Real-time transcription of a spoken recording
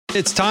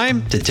It's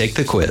time to take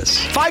the quiz.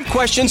 5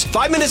 questions,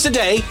 5 minutes a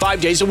day,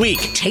 5 days a week.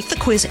 Take the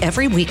quiz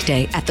every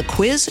weekday at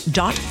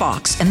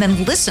thequiz.fox and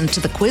then listen to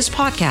the quiz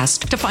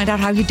podcast to find out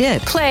how you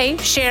did. Play,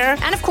 share,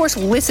 and of course,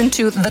 listen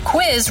to The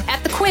Quiz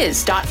at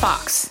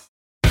thequiz.fox.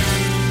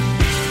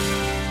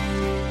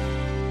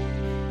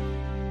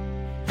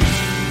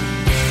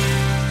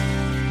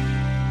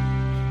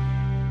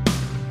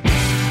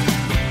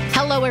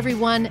 Hello,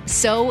 everyone.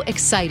 So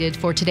excited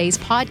for today's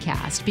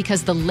podcast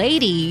because the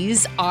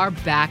ladies are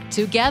back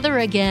together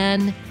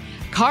again.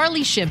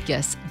 Carly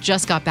Shimkus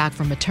just got back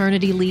from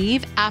maternity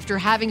leave after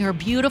having her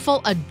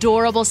beautiful,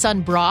 adorable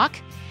son, Brock.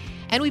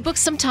 And we booked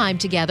some time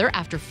together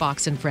after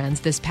Fox and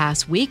Friends this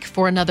past week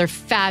for another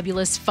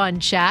fabulous, fun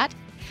chat.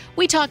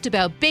 We talked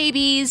about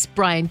babies,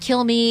 Brian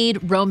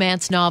Kilmeade,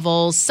 romance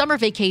novels, summer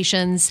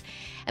vacations,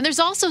 and there's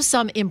also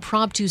some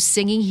impromptu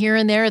singing here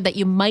and there that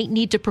you might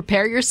need to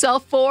prepare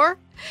yourself for.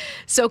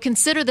 So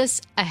consider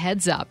this a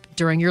heads up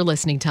during your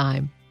listening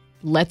time.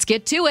 Let's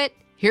get to it.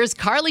 Here's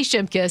Carly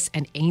Shimkus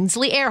and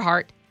Ainsley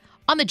Earhart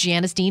on the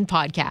Janice Dean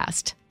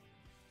podcast.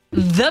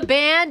 The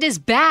band is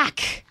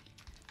back.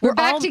 We're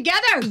back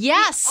together.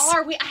 Yes.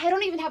 I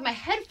don't even have my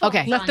headphones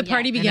Okay. Let the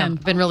party begin.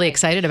 I've been really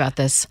excited about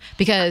this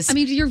because... I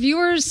mean, do your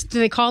viewers, do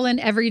they call in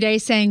every day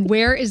saying,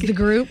 where is the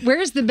group?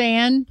 Where's the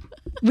band?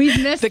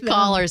 We've missed the them.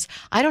 callers.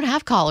 I don't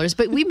have callers,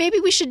 but maybe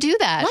we should do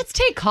that. Let's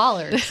take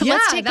callers.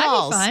 Let's take that'd be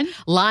calls. fun.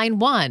 Line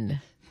 1.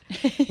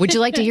 Would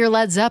you like to hear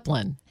Led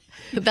Zeppelin?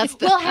 That's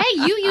the, Well, hey,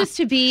 you used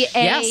to be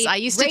a Yes, I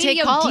used to take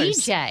radio callers.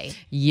 DJ.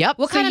 Yep.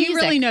 What So kind of you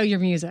music? really know your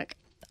music.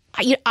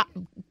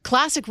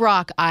 Classic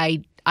rock,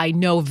 I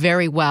know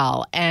very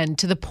well. And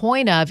to the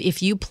point of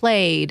if you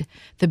played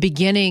the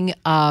beginning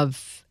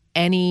of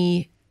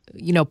any,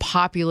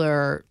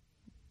 popular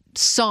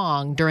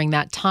song during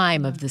that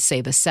time of the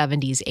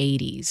 70s,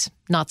 80s,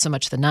 not so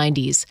much the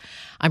 90s,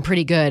 I'm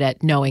pretty good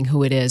at knowing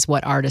who it is,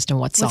 what artist and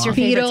what song. What's your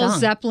favorite Beatles, song?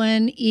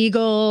 Zeppelin,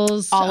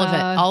 Eagles. All of it.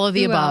 All of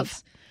the who above.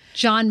 else?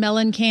 John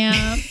Mellencamp.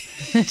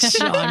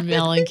 Sean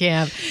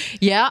Mellencamp.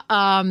 Yeah.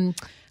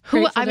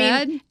 Grateful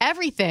Dead?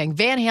 Everything.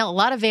 Van Halen, a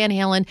lot of Van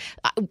Halen.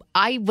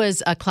 I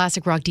was a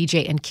classic rock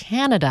DJ in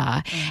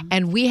Canada,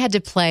 and we had to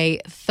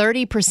play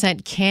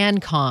 30%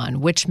 CanCon,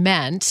 which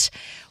meant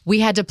we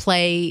had to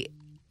play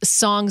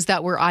songs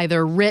that were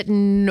either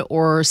written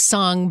or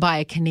sung by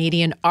a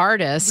Canadian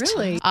artist.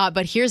 Really?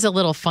 But here's a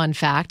little fun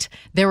fact.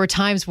 There were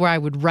times where I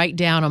would write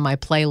down on my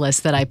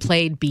playlist that I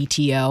played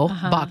BTO,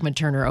 Bachman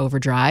Turner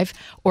Overdrive,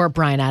 or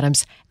Bryan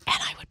Adams, and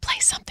I would play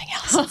something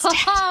else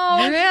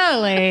instead.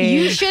 Really?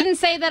 You shouldn't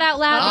say that out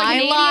loud. The I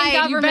Canadian lied. You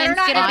government's better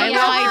not gonna I be ever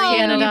go lied, home.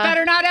 Canada. You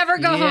better not ever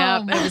go Yep,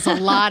 home. it was a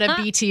lot of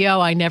BTO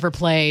I never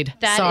played.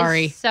 That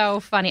Sorry. is so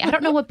funny. I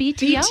don't know what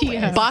BTO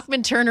is.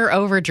 Bachman Turner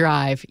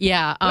Overdrive.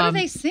 Yeah. What do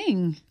they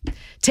sing?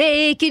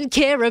 Taking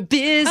care of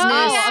business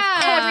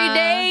yeah. every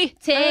day.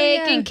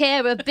 Taking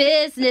care of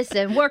business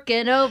and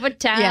working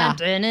overtime. Yeah.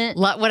 Doing it.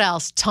 What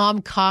else?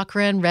 Tom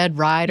Cochran, Red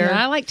Rider.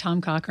 Yeah, I like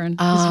Tom Cochran.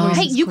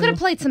 Hey, you could have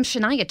played some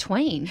Shania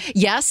Twain.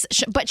 Yes,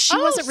 but she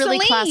Oh, wasn't really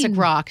Celine. classic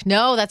rock.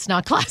 No, that's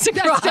not classic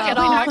rock at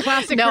definitely all. not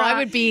classic no, rock. I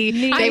would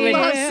be. I They would.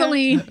 love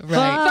Celine.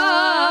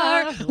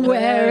 Right. Far,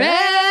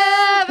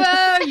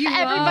 wherever you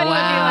Everybody would be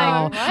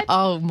Wow. like, what?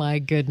 Oh my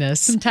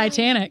goodness.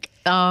 Titanic.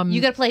 You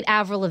could have played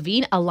Avril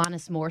Lavigne,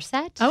 Alanis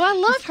Morissette. Oh, I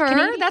love her.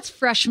 Canadian? That's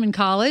freshman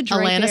college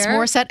right Alanis there.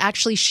 Morissette,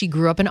 actually, she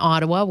grew up in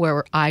Ottawa,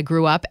 where I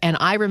grew up. And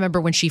I remember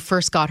when she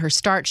first got her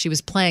start, she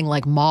was playing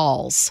like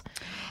malls.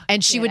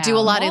 And she would do a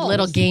lot of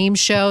little game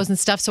shows and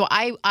stuff. So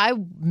I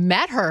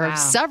met her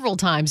several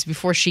times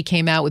before she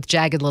came out with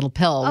Jagged Little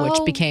Pill,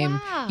 which became,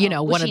 Was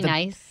one she of the...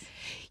 nice?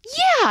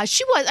 Yeah,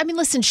 she was. I mean,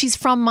 listen, she's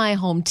from my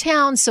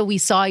hometown, so we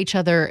saw each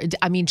other.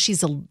 I mean,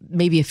 she's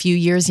maybe a few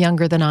years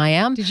younger than I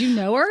am. Did you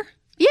know her?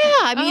 Yeah,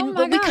 I mean, Oh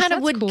my we gosh, kind of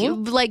that's would cool.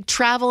 like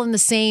travel in the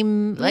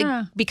same,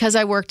 Yeah. because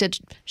I worked at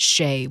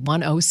Shea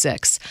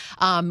 106.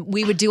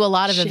 We would do a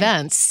lot of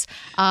events,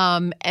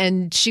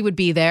 and she would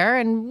be there,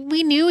 and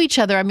we knew each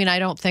other. I mean, I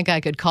don't think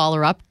I could call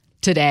her up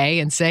today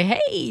and say,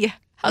 "Hey,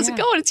 how's it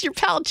going? It's your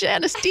pal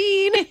Janice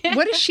Dean."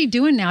 What is she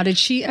doing now? Did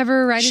she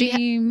ever write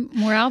any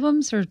more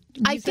albums or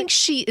music? I think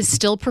she is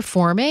still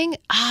performing.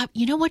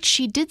 You know what?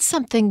 She did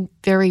something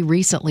very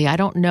recently. I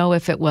don't know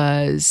if it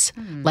was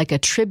like a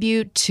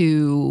tribute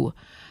to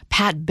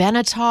Pat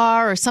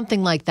Benatar or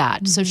something like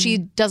that. So she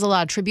does a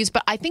lot of tributes,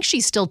 but I think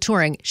she's still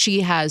touring.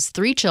 She has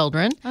 3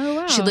 children. Oh,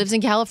 wow. She lives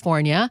in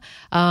California.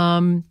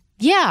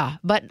 Yeah,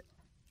 but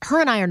her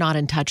and I are not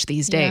in touch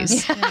these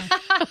days.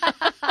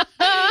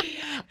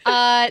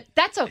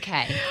 That's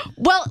okay.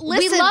 Well,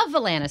 listen. We love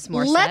Alanis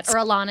Morissette. let's Or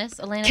Alanis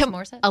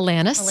Morissette?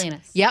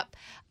 Alanis. Yep.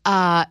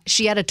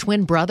 She had a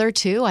twin brother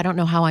too. I don't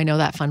know how I know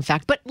that fun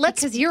fact, but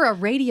Because you're a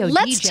radio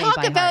Let's DJ talk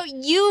by about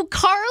heart. you,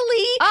 Carly.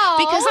 Oh,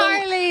 because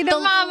Carly, the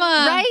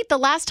mama. Right? The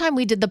last time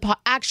we did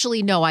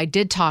actually, no, I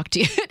did talk to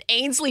you.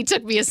 Ainsley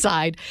took me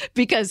aside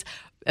because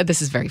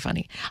this is very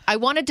funny. I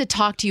wanted to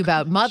talk to you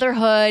about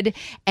motherhood.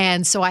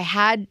 And so I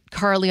had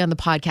Carly on the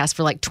podcast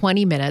for like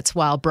 20 minutes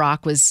while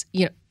Brock was,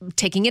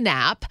 taking a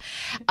nap.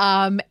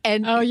 And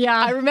Oh, yeah.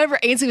 I remember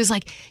Ainsley was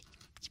like,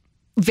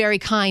 very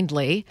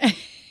kindly,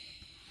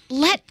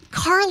 let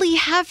Carly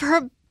have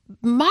her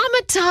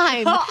mama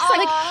time.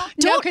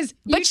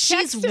 But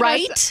she's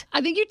right.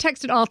 I think you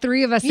texted all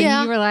three of us and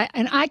you were like,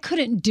 and I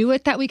couldn't do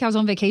it that week. I was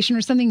on vacation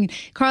or something.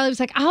 Carly was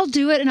like, I'll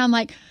do it. And I'm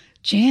like,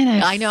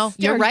 Janice, I know.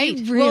 You're right.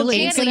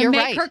 Really? Ainsley, you're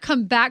make her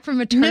come back from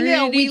maternity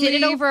No, we did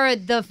it leave? over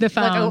the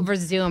phone. Like over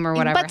Zoom or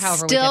whatever. But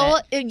however still,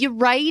 we did it. you're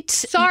right.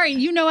 Sorry,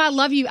 I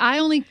love you. I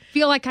only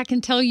feel like I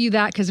can tell you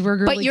that because we're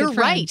really But you're good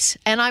friends.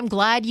 right. And I'm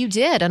glad you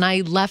did. And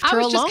I left her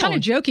I was alone. just kind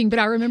of joking, but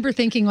I remember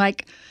thinking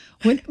like,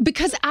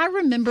 because I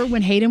remember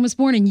when Hayden was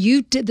born and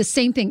you did the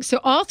same thing. So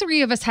all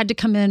three of us had to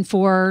come in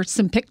for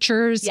some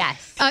pictures.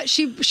 Yes.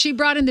 She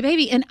brought in the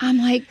baby and I'm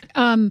like,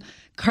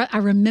 I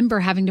remember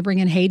having to bring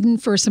in Hayden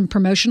for some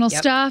promotional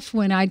stuff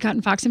when I'd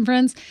gotten Fox and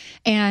Friends.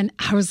 And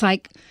I was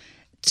like,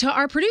 to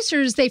our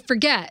producers, they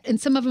forget. And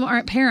some of them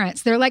aren't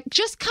parents. They're like,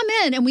 just come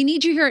in and we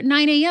need you here at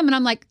 9 a.m. And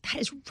I'm like, that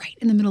is right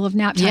in the middle of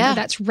nap time. Yeah. Or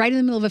that's right in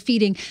the middle of a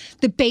feeding.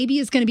 The baby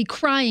is going to be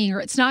crying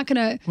or it's not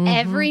going to.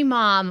 Every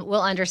mom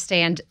will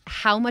understand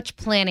how much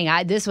planning.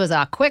 This was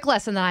a quick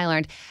lesson that I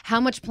learned.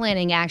 How much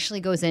planning actually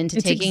goes into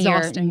It's taking your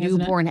exhausting,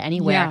 isn't it? newborn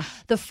anywhere. Yeah.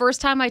 The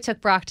first time I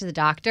took Brock to the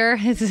doctor,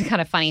 this is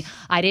kind of funny.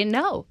 I didn't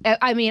know.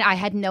 I mean, I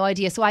had no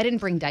idea. So I didn't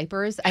bring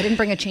diapers. I didn't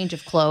bring a change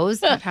of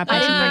clothes.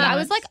 I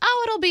was like,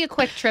 oh, it'll be a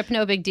quick trip,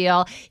 no big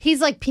deal. He's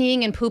like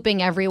peeing and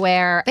pooping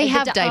everywhere. They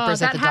have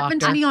diapers at the That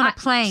happened doctor. to me on a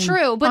plane.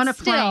 True, but on a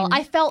still, plane.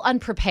 I felt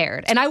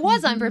unprepared, and I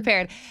was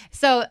unprepared.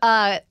 So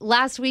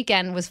last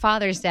weekend was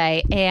Father's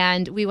Day,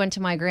 and we went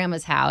to my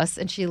grandma's house,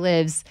 and she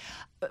lives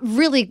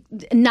really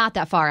not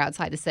that far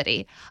outside the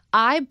city.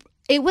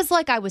 It was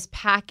like I was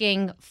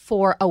packing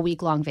for a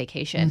week-long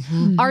vacation.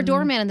 Our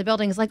doorman in the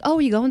building is like, oh,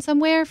 are you going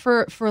somewhere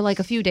for like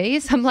a few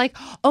days? I'm like,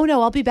 oh,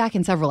 no, I'll be back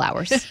in several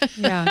hours.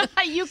 Yeah.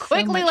 You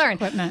quickly much learn.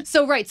 equipment.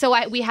 So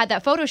we had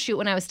that photo shoot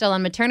when I was still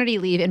on maternity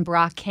leave, and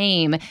Brock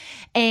came,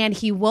 and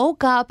he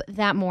woke up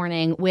that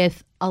morning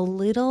with a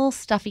little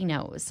stuffy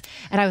nose.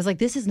 And I was like,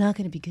 this is not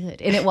going to be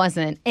good. And it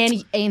wasn't.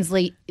 And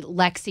Ainsley,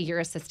 Lexi, your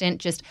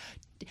assistant,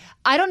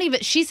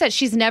 she said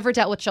she's never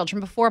dealt with children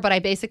before, but I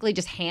basically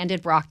just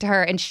handed Brock to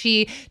her and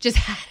she just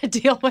had to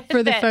deal with it.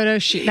 For the photo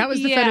shoot. That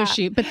was the photo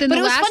shoot. But then the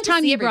it was fun last to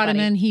time see you brought him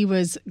everybody. in, he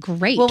was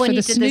great Well, for when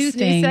the he did the snoo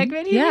thing.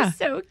 segment, he was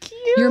so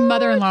cute. Your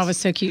mother-in-law was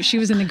so cute. She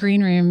was in the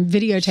green room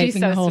videotaping so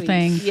the whole sweet.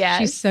 thing. Yes.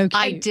 She's so cute.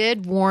 I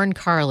did warn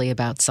Carly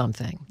about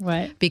something.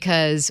 What?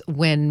 Because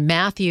when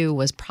Matthew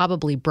was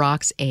probably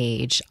Brock's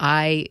age,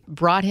 I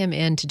brought him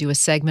in to do a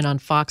segment on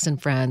Fox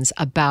and Friends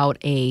about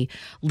a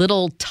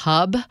little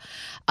tub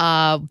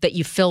that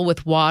you fill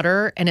with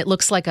water, and it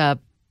looks like a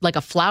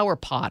flower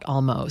pot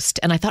almost.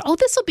 And I thought, oh,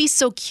 this will be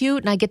so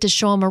cute. And I get to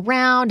show him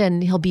around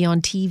and he'll be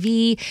on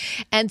TV.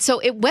 And so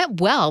it went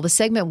well. The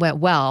segment went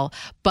well.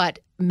 But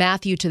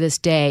Matthew to this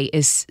day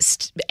is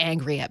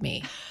angry at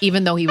me,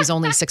 even though he was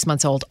only 6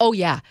 months old. Oh,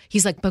 yeah.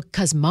 He's like,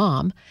 because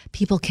Mom,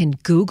 people can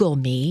Google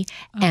me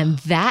and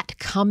that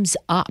comes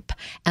up.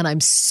 And I'm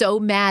so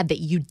mad that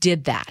you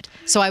did that.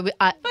 So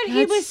But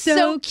he was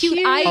so cute.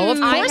 Oh, of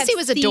course have he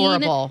was seen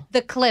adorable.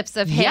 The clips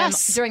of him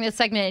Yes. during the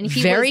segment, and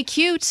he very was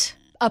cute.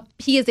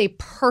 he is a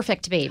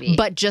perfect baby.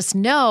 But just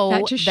know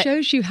That just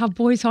shows you how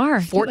boys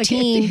are.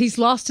 14. Like, he's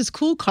lost his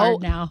cool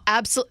card now.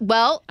 Absolutely.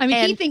 Well, I mean,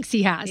 he and- thinks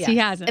he has. He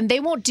hasn't. And they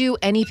won't do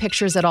any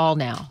pictures at all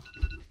now.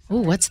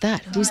 Oh, what's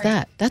that? Who's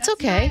that? That's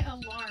okay. My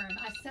alarm.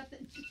 I set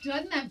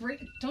doesn't that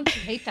don't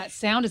you hate that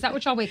sound? Is that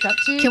what y'all wake up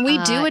to? Can we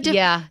do a different?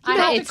 yeah. I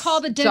have to It's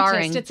call the dentist.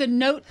 jarring. It's a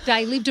note that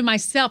I leave to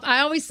myself. I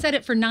always set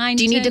it for 9.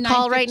 Do you need 10, to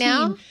call 9:15. right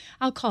now?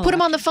 I'll call. Put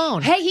him on the after.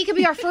 phone. Hey, he could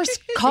be our first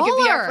caller. He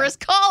could be our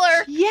first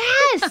caller.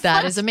 Yes,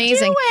 That is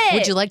amazing. do it.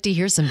 Would you like to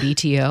hear some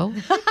BTO?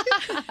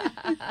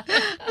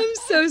 I'm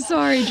so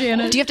sorry,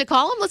 Janet. Do you have to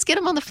call him? Let's get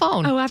him on the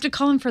phone. Oh, I have to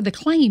call him for the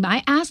claim.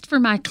 I asked for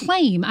my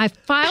claim. I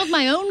filed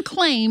my own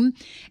claim,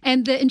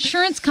 and the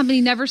insurance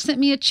company never sent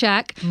me a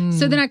check.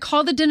 So then I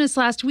called the dentist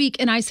last week,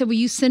 and I said, will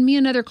you send me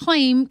another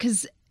claim?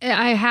 Because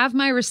I have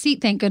my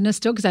receipt, thank goodness,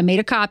 still, because I made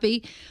a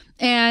copy.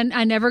 And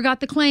I never got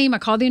the claim. I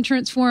called the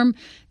insurance form.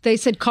 They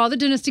said, call the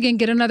dentist again,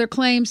 get another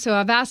claim. So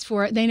I've asked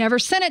for it. They never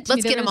sent it to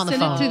Let's me. get They him on the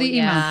sent phone. it to the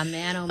email. Yeah,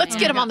 man, oh man. Let's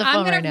get him on the I'm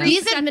phone gonna right now.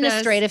 These reset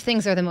administrative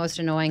things are the most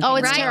annoying. Oh,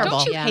 things. it's terrible.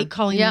 Don't you Yeah. hate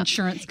calling Yeah. an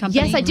insurance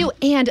company? Yes, I do.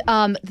 And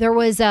there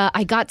was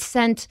I got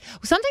sent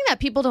something that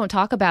people don't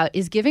talk about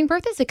is giving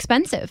birth is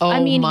expensive. Oh,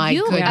 I mean, my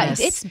goodness.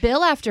 it's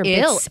bill after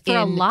bill It's for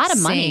a lot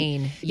of money.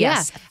 insane.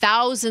 Yes, Yeah.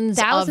 thousands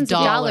Thousands of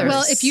of dollars. dollars.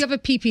 Well, if you have a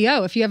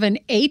PPO, if you have an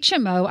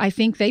HMO, I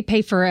think they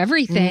pay for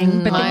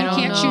everything, but then I you don't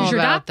can't know choose your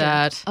about doctor.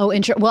 that. Oh,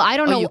 well, I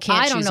don't know. you can't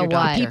I don't choose know your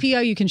what. doctor.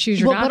 PPO, you can choose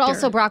your Well, doctor. but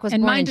also Brock was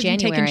and born mine in didn't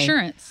January. take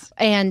insurance.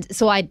 And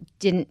so I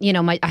didn't,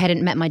 I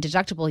hadn't met my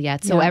deductible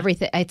yet. So Yeah.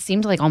 everything, it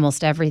seemed like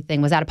almost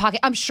everything was out of pocket.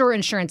 I'm sure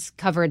insurance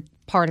covered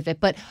part of it,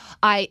 but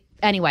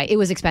anyway, it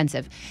was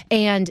expensive.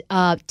 And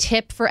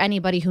tip for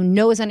anybody who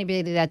knows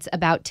anybody that's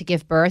about to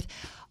give birth,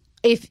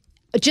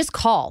 just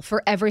call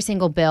for every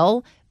single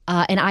bill.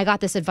 And I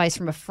got this advice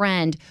from a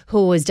friend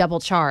who was double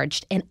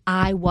charged, and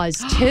I was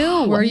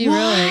too. Were you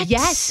really?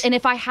 Yes. And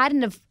if I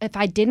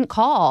didn't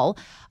call,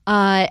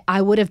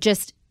 I would have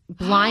just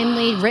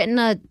blindly written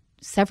a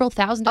several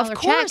 $1,000s Of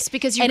course, check.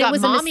 because you've And it got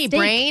was a mommy mistake.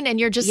 brain and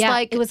you're just Yeah,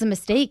 like... it was a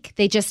mistake.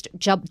 They just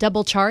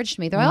double charged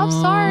me. They're like,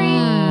 oh,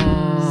 sorry.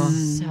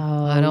 So,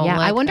 don't I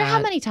like wonder how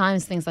that. many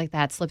times things like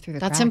that slip through the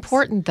cracks. That's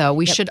important, though.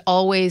 We should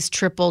always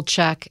triple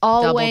check,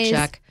 Always double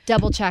check.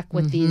 double check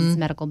with these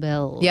medical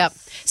bills. Yep.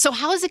 So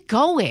how is it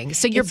going?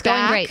 So you're It's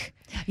back. going great.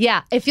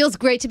 Yeah, it feels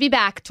great to be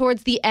back.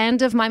 Towards the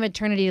end of my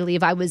maternity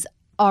leave, I was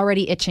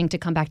already itching to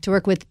come back to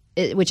work with,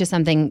 which is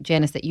something,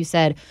 Janice, that you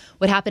said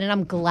would happen, and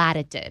I'm glad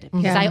it did.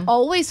 Because I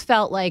always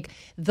felt like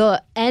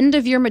the end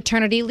of your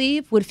maternity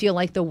leave would feel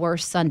like the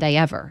worst Sunday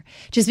ever,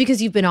 just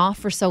because you've been off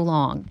for so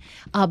long.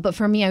 But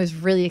for me, I was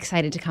really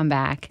excited to come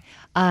back.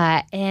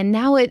 And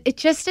now it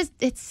just is,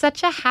 it's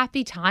such a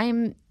happy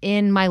time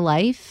in my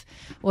life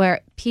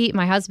where Pete,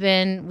 my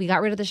husband, we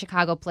got rid of the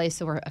Chicago place,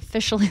 so we're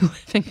officially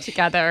living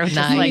together. Which is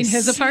You mean like,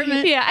 his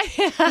apartment? yeah.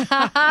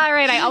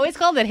 Right. I always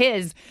called it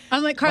his.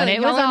 I'm like, When Carly,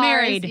 it y'all was are ours,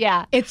 married.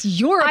 yeah. It's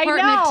your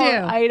apartment too.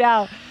 I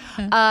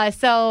know.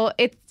 So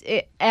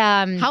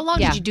How long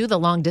yeah. did you do the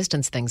long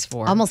distance things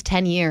for? Almost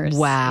 10 years.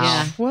 Wow.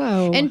 Yeah.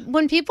 Whoa. And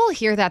when people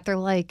hear that, they're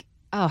like,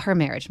 oh, her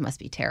marriage must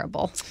be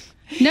terrible.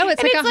 no,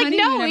 it's And like it's a like, honeymoon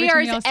no, every we time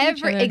are y'all see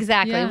each other.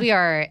 exactly. Yeah. We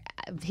are.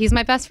 He's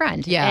my best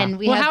friend. Yeah. And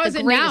we Well, have how the is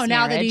it greatest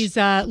now that marriage. he's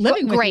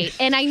living with great.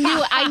 you? And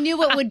I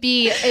knew it would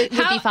be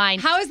be fine.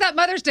 How is that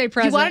Mother's Day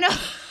present? You want to know?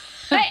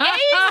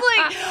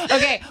 Ainsley.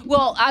 Okay.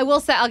 Well, I will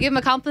say I'll give him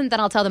a compliment, then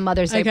I'll tell the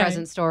Mother's Day Okay.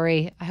 present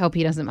story. I hope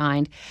he doesn't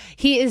mind.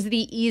 He is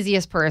the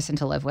easiest person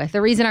to live with.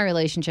 The reason our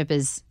relationship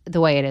is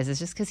the way it is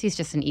just because he's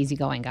just an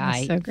easygoing guy,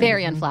 That's so great.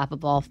 very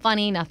unflappable,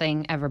 funny.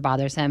 Nothing ever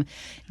bothers him.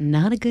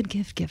 Not a good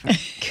gift giver.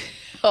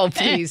 Oh,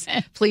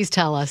 please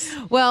tell us.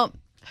 Well,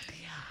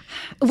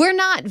 we're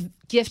not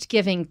gift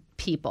giving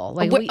people.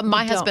 Like My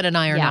we husband don't- and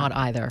I are yeah. not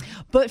either.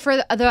 But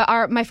for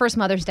my first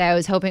Mother's Day, I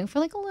was hoping for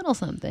like a little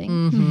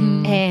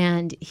something,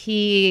 and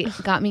he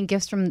got me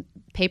gifts from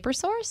Paper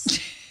Source.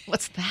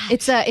 What's that?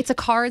 It's a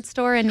card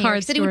store in New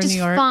York City, which is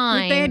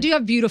fine. They do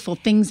have beautiful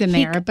things in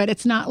there, but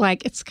it's not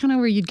like it's kind of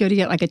where you'd go to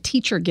get like a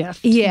teacher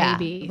gift. Yeah,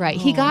 maybe. right.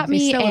 He got They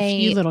me sell a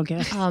few little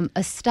gifts.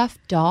 a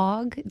stuffed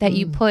dog that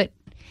you put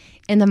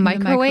in the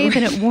microwave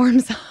and it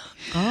warms up.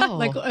 Oh.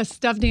 Like a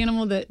stuffed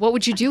animal that What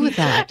would you do with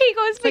that? He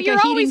goes, it's but like you're a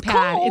heating always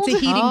pad. cold. It's a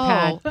heating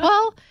pad.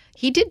 Well,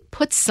 he did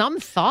put some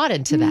thought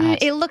into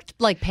that. It looked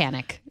like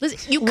panic.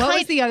 Listen, you What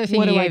was the other thing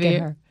What he do I gave get you?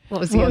 her? What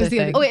was the other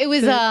thing? Oh, it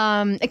was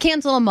a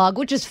candle, a mug,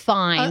 which is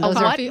fine. A Those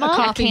coffee- are a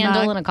coffee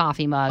candle mug. and a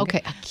coffee mug.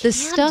 Okay, a The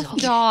stuffed candle.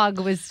 dog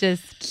was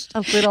just a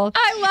little.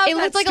 I love It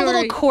that looked like a story.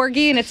 little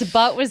corgi, and its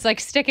butt was like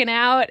sticking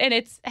out, and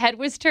its head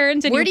was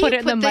turned, and Where you do put you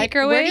it in the put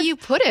microwave. Where do you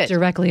put it?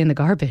 Directly in the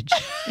garbage.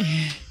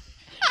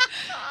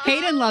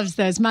 Hayden loves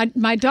those.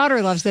 My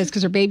daughter loves those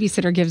because her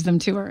babysitter gives them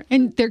to her,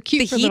 and they're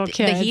cute for little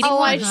kids. heating Oh,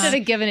 I ones? should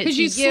have given it to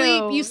Because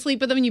you. you sleep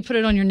with them and you put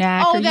it on your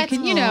neck. Oh, or that's you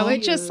can,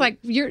 it's just like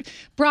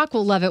Brock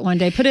will love it one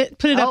day. Put it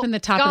up Oh, in the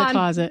top it's of the gone.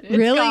 closet. It's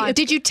Really? gone.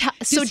 Did you tell?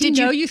 So Does did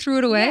he know you? you threw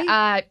it away?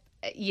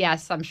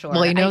 Yes, I'm sure.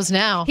 Well, he knows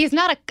now. He's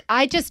not a.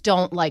 I just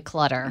don't like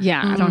clutter.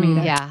 yeah, I don't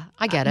either. Yeah.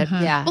 I get it.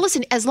 Yeah. Well,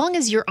 listen, as long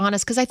as you're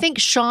honest, because I think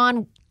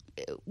Sean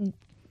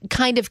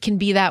kind of can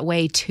be that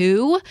way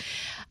too.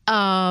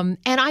 And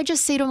I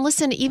just say to him,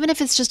 listen, even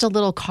if it's just a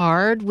little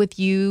card with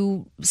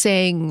you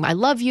saying, I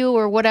love you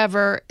or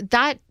whatever,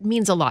 that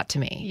means a lot to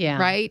me. Yeah.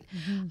 Right.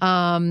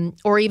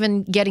 Or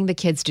even getting the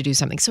kids to do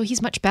something. So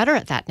he's much better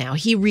at that now.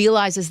 He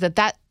realizes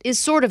that is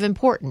sort of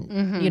important,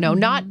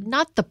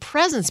 not the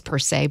presents per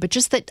se, but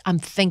just that I'm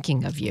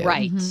thinking of you.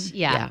 Right.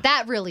 Yeah.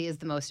 That really is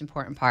the most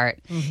important part.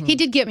 He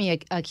did get me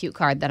a cute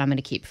card that I'm going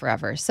to keep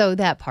forever. So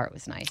that part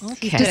was nice.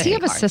 Okay. Does he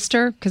have a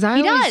sister? Because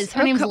He does.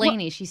 Her name's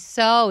Lainey. She's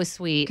so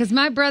sweet. Because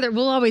my brother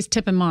will always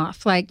tip him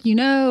off, like,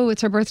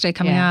 it's her birthday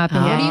coming up,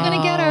 and what are you going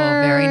to get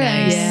her? very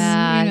nice.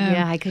 And,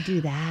 Yeah, I could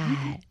do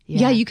that.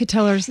 Yeah, you could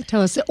tell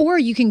us. Or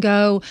you can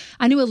go.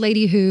 I knew a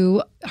lady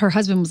who her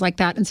husband was like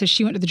that. And so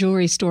she went to the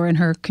jewelry store in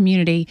her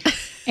community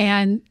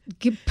and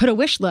put a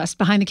wish list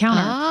behind the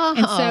counter.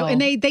 And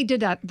they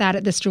did that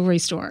at this jewelry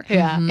store.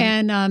 Yeah.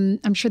 And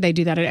I'm sure they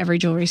do that at every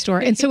jewelry store.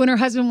 And so when her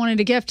husband wanted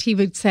a gift, he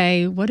would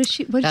say, what did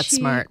she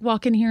smart.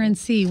 walk in here and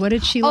see? What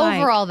did she like?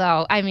 Overall,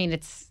 though, I mean,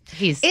 it's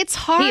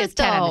hard, he is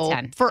 10 out of though,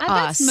 10. for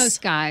That's us.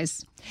 most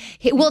guys.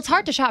 Well, it's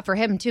hard to shop for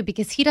him too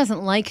because he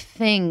doesn't like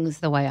things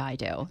the way I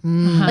do.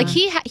 Like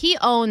he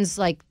owns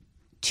like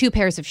 2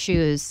 pairs of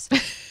shoes.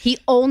 He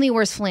only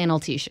wears flannel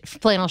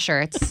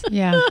shirts.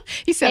 Yeah.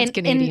 He sounds And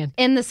Canadian.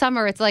 in the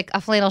summer, it's like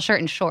a flannel shirt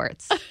and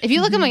shorts. If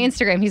you look at my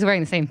Instagram, he's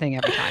wearing the same thing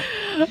every time.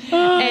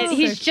 And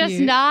he's so just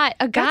cute. not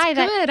a guy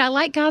That's good. I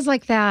like guys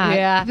like that.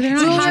 Yeah. They're not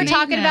So we were hard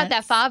talking about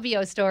magnets. that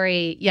Fabio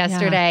story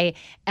yesterday,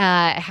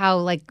 how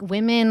like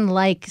women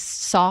like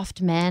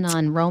soft men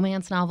on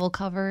romance novel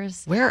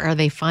covers. Where are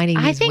they finding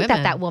these I think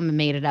women? that woman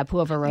made it up,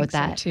 whoever wrote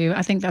that. too.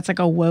 I think that's like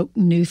a woke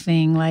new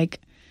thing.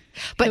 Like,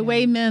 but the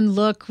way men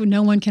look,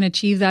 no one can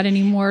achieve that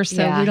anymore.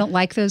 So Yeah. we don't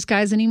like those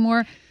guys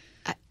anymore.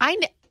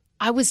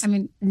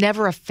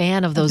 never a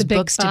fan of those the big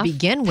books to buff?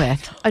 begin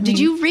with. Did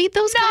you read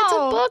those kinds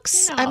of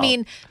books? No. I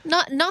mean,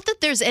 not that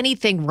there's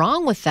anything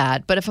wrong with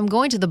that, but if I'm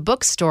going to the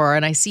bookstore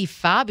and I see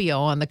Fabio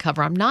on the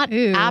cover, I'm not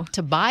apt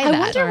to buy that. I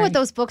wonder what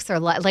those books are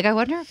like. Like, I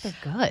wonder if they're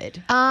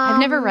good. I've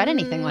never read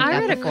anything like I that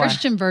read before. a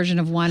Christian version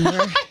of one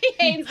where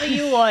Ainsley,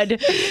 you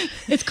would.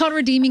 it's called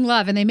Redeeming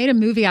Love, and they made a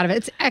movie out of it.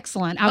 It's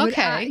excellent.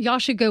 Y'all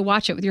should go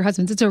watch it with your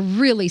husbands. It's a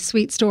really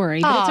sweet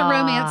story. But it's a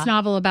romance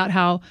novel about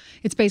how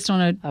it's based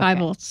on a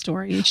Bible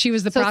story. She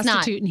was the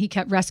prostitute, and he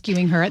kept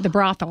rescuing her at the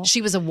brothel.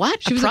 She was a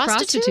what? She was a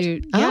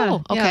prostitute.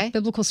 Oh, Yeah, okay.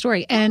 biblical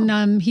story.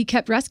 And he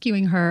kept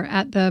rescuing her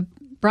at the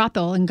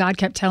brothel, and God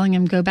kept telling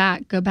him, go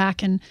back.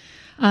 And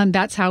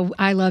that's how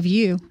I love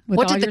you. With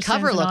What all did the your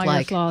cover sins and look all your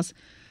like? flaws.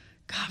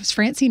 God, it was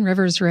Francine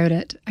Rivers wrote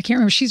it. I can't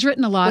remember. She's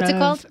written a lot What's it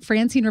called?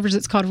 Francine Rivers.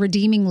 It's called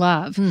Redeeming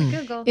Love.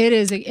 Google. It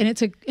is, and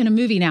it's in a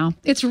movie now.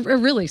 It's a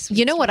really sweet.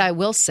 You know what I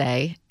will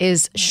say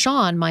is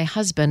Sean, my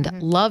husband,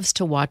 loves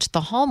to watch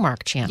the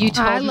Hallmark Channel.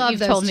 I love you've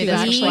those told me two, this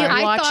actually. before.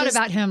 I thought watches-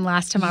 about him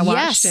last time I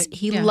watched Yes, it.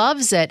 he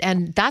loves it,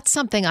 and that's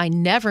something I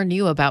never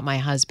knew about my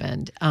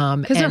husband.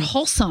 because they're and-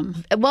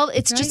 wholesome. Well,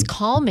 it's just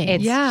calming.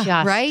 It's Yeah.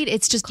 just right?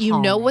 It's just you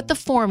know what the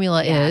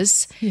formula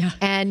is,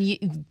 and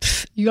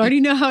You already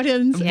know how it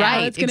ends. how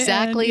right, it's gonna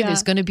exactly. end. Yeah.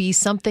 There's going to be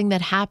something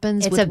that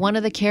happens It's with a one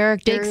of the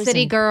characters. Big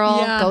city and- girl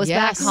Yeah. goes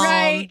Yes. back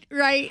home.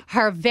 Right.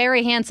 Her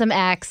very handsome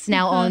ex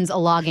now owns a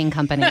logging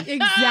company.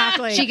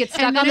 Exactly. She gets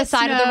stuck And then on the it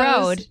side of the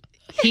snows. road.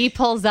 He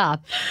pulls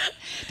up,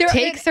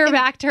 takes her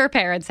back to her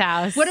parents'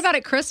 house. What about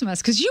at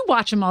Christmas? Because you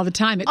watch them all the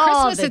time. At All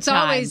Christmas, the it's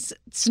time. always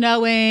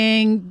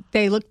snowing.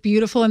 They look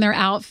beautiful in their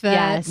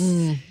outfits.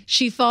 Yes.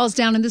 She falls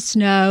down in the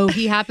snow.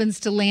 He happens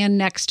to land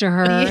next to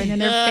her, and then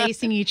they're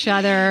facing each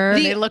other.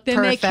 They look then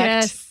perfect. They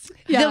kiss.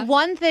 Yeah. The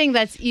one thing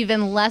that's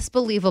even less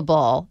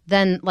believable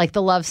than like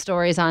the love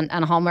stories on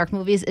Hallmark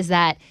movies is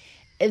that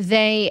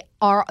they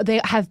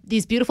have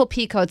these beautiful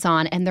pea coats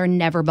on and they're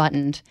never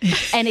buttoned.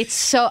 And it's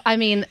so, I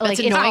mean, like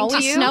it's annoying to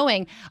always you?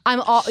 snowing.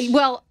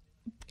 Well,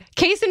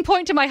 case in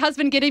point to my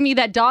husband getting me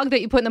that dog that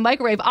you put in the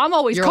microwave. I'm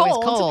always You're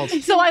cold. always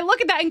cold. So I look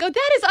at that and go,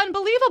 that is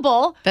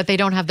unbelievable. that they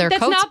don't have their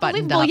That's coats not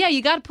buttoned believable. up. Yeah,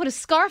 you got to put a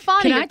scarf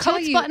on and your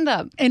coat's buttoned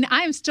up. And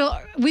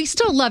we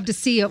still love to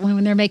see it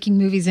when they're making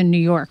movies in New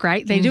York,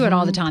 right? They do it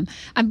all the time.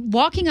 I'm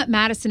walking up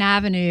Madison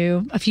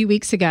Avenue a few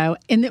weeks ago,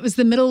 and it was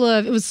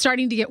it was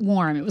starting to get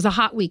warm. It was a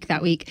hot week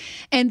that week.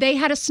 And they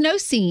had a snow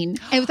scene.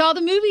 And with all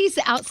the movies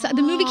outside,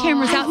 the movie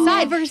cameras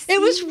outside, it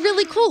was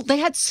really cool. They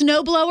had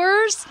snow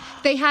blowers.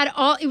 They had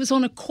it was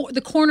on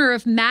the corner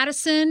of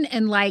Madison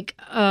and like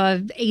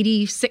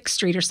 86th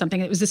Street or something.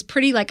 It was this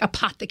pretty like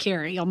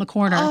apothecary on the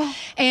corner.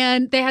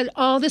 And they had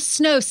all this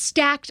snow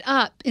stacked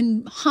up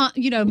in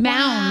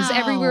mounds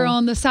everywhere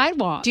on the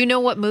sidewalk. Do you know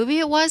what movie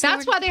it was?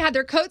 That's why they had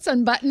their coats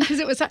unbuttoned, because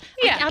it was I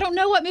don't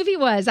know what movie it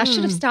was. I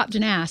should have stopped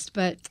and asked,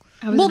 but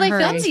I was in a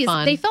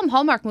hurry. They film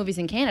Hallmark movies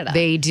in Canada.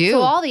 They do.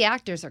 So all the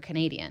actors are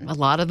Canadian. A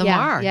lot of them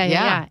are.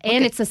 Yeah.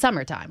 And it's the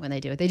summertime when they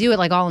do it. They do it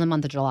like all in the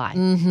month of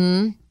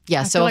July.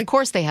 Yeah, so of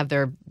course they have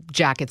their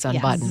jackets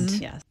unbuttoned.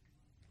 Yes.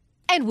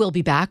 And we'll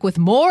be back with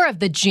more of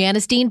the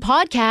Janice Dean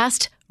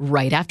podcast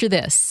right after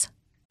this.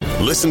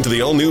 Listen to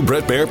the all-new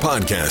Brett Baier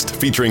podcast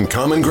featuring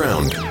Common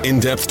Ground,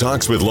 in-depth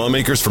talks with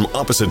lawmakers from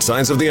opposite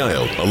sides of the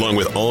aisle, along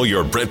with all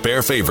your Brett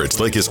Baier favorites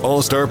like his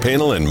all-star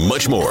panel and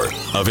much more.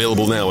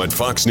 Available now at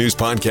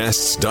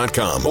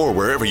foxnewspodcasts.com or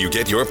wherever you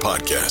get your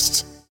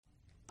podcasts.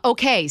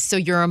 Okay, so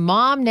you're a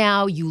mom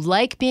now. You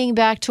like being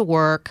back to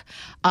work.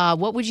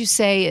 What would you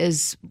say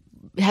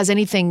has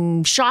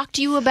anything shocked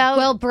you about?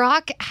 Well,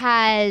 Brock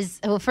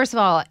first of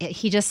all,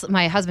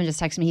 my husband just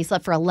texted me. He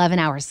slept for 11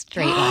 hours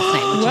straight last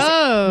night, which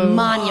is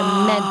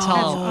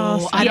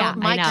monumental.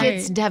 My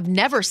kids have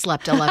never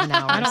slept 11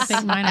 hours. I don't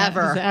think mine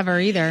ever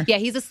either. Yeah,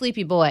 he's a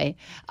sleepy boy,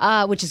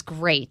 which is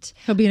great.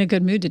 He'll be in a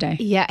good mood today.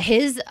 Yeah,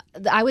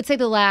 I would say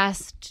the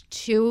last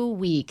 2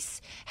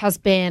 weeks has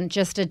been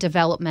just a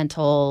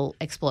developmental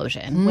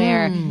explosion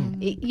where,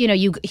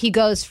 he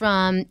goes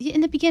from,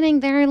 in the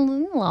beginning, they're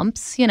in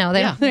lumps, they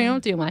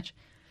don't do much.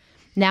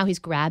 Now he's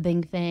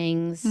grabbing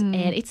things, and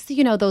it's,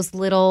 those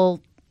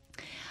little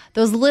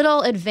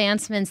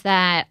advancements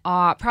that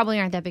probably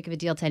aren't that big of a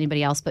deal to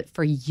anybody else, but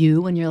for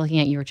you when you're looking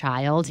at your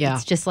child,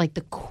 it's just like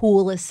the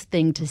coolest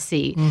thing to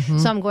see.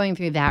 So I'm going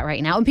through that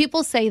right now. And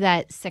people say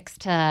that 6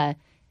 to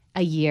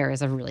a year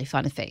is a really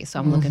fun phase, so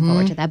I'm looking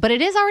forward to that. But it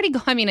is already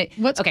going.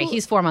 Cool?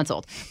 He's 4 months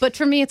old, but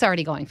for me, it's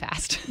already going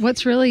fast.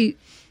 What's really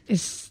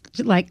is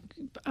like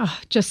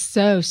just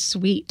so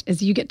sweet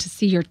is you get to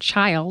see your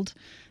child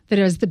that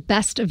is the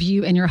best of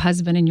you and your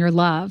husband and your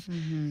love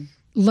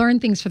learn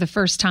things for the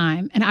first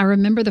time. And I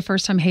remember the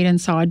first time Hayden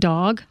saw a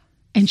dog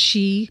and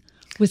she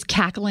was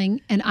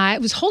cackling, and I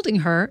was holding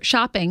her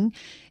shopping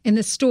in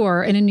the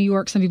store. And in New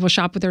York, some people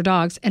shop with their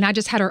dogs. And I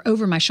just had her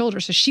over my shoulder.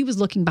 So she was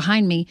looking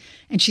behind me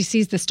and she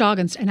sees this dog.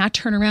 And I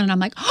turn around and I'm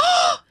like,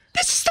 oh,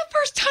 this is the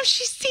first time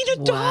she's seen a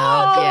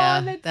dog.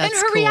 Yeah, that's and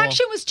her cool.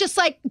 reaction was just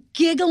like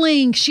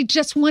giggling. She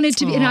just wanted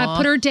to be, and I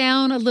put her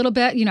down a little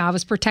bit. I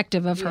was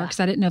protective of her because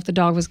I didn't know if the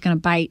dog was going to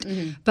bite.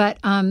 But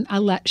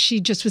she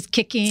just was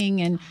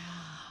kicking, and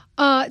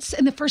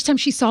And the first time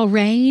she saw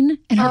rain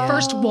and her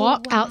first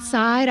walk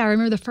outside. I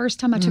remember the first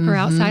time I took her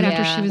outside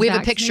after she was We have a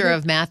vaccinated. picture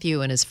of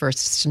Matthew and his first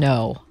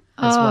snow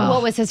as well.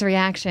 What was his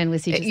reaction?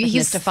 Was he just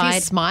mystified?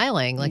 He's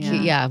smiling. Like,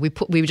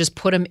 we just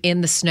put him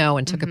in the snow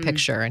and took a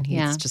picture, and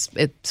he's just,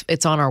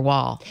 it's on our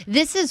wall.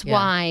 This is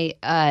why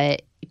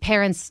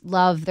parents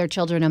love their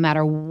children no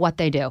matter what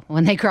they do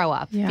when they grow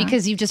up,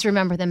 because you just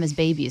remember them as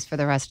babies for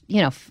the rest,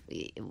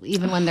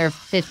 even when they're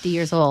 50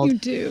 years old. You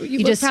do.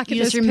 You just look back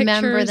at those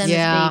remember pictures. them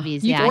as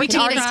babies. You Yeah. 14 is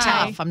cry.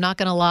 tough. I'm not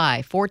going to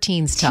lie.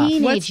 14's tough.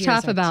 Teenage What's years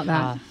tough are about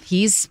that?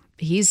 He's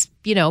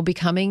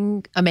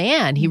becoming a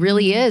man. He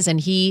really is. And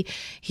he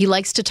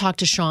likes to talk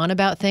to Sean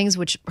about things,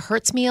 which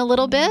hurts me a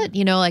little bit.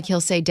 Like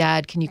he'll say,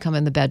 Dad, can you come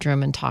in the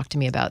bedroom and talk to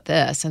me about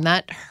this? And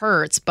that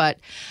hurts. But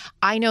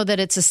I know that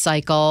it's a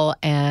cycle,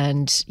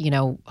 and,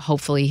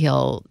 hopefully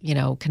he'll,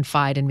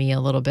 confide in me a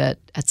little bit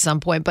at some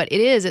point. But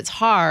it's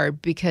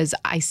hard because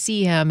I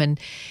see him and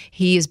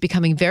he is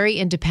becoming very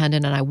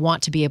independent, and I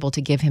want to be able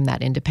to give him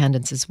that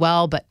independence as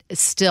well. But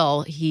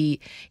still,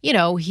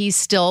 he's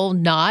still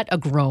not a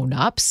grown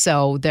up.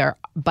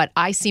 But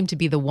I seem to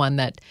be the one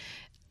that,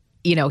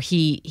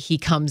 he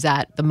comes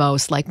at the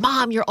most, like,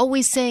 Mom, you're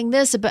always saying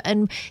this,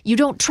 and you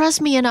don't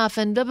trust me enough,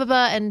 and blah, blah,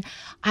 blah. And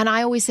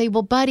I always say,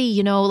 well, buddy,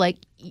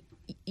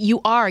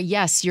 you are,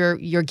 yes,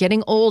 you're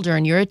getting older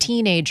and you're a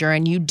teenager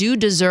and you do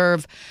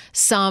deserve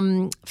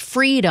some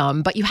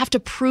freedom, but you have to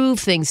prove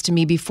things to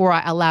me before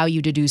I allow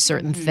you to do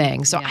certain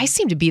things. So I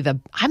seem to be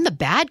I'm the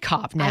bad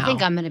cop now. I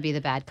think I'm going to be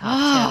the bad cop,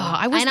 too.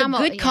 I was the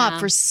good cop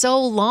for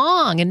so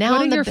long, and now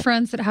What I'm are your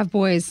friends that have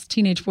boys,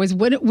 teenage boys?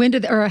 When do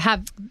they, or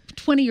have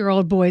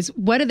 20-year-old boys?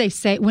 What do they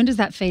say? When does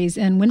that phase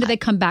end? When do they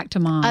come back to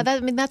mom?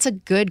 That's a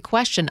good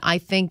question. I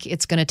think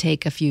it's going to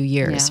take a few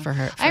years for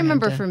her. I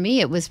remember for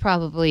me, it was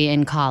probably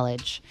in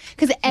college,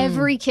 because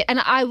every kid, and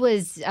I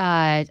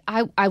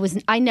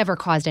never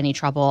caused any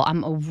trouble.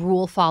 I'm a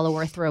rule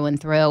follower through and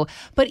through.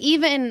 But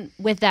even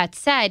with that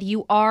said,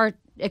 you are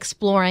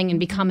exploring and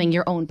becoming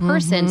your own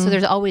person. So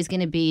there's always going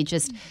to be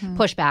just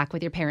pushback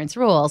with your parents'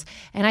 rules.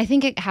 And I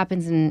think it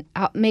happens in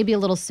maybe a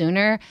little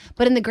sooner.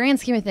 But in the grand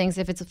scheme of things,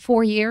 if it's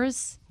 4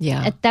 years,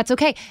 that's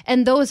okay.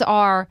 And those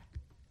are,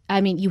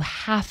 you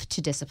have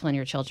to discipline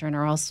your children,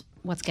 or else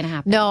what's going to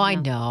happen? No, I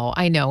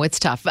know. It's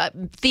tough.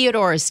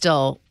 Theodore is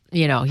still,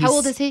 how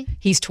old is he?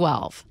 He's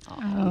 12.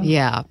 Oh.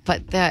 Yeah,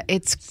 but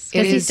Does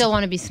he still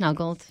want to be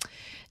snuggled?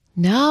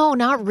 No,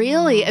 not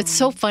really. It's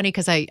so funny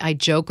because I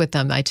joke with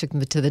them. I took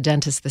them to the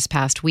dentist this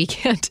past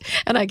weekend,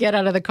 and I get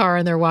out of the car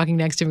and they're walking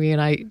next to me,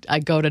 and I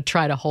go to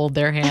try to hold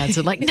their hands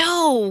and like,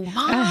 no,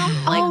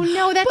 Mom. Like,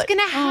 no, that's going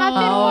to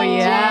happen. Oh,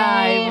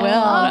 yeah, day. I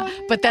will.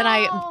 Oh, but then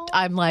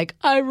I'm like,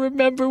 I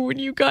remember when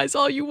you guys,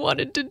 all you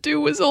wanted to do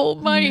was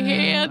hold my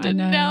hand, and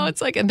now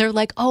it's like, and they're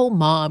like, oh,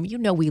 Mom,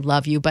 we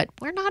love you, but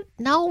we're not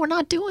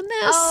doing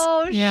this.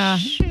 Oh, yeah.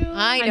 shoot.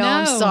 I know.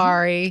 I'm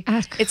sorry.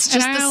 It's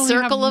just the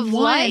circle of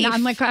life.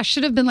 I'm like, I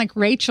should have been like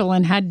Rachel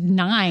and had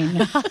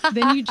 9.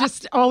 Then you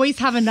just always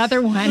have another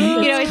one.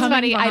 It's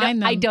funny.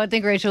 I don't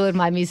think Rachel would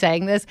mind me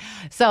saying this.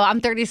 So I'm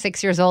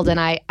 36 years old, and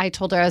I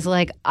told her, I was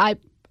like, I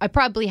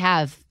probably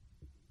have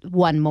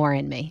one more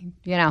in me,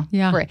 Yeah.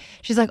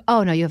 She's like,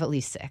 oh, no, you have at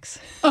least 6.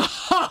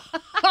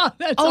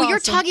 That's Oh, you're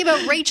awesome. talking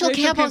about Rachel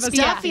Campos Campos,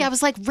 Duffy. yeah. I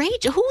was like,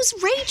 Rachel? Who's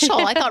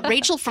Rachel? I thought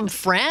Rachel from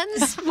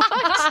Friends.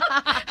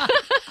 What?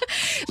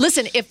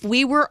 Listen,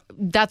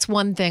 that's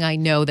one thing I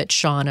know that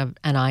Sean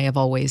and I have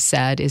always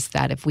said, is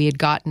that if we had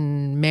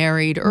gotten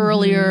married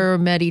earlier,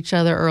 met each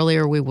other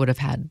earlier, we would have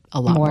had a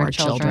lot more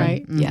children.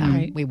 Right? Yeah,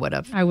 Right. we would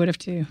have. I would have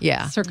too.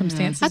 Yeah.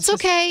 Circumstances. That's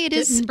just okay. It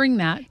is. didn't bring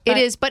that. It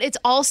is, but it's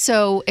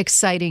also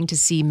exciting to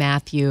see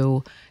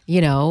Matthew,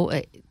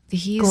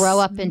 he's Grow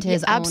up into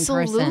his own person.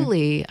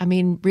 Absolutely.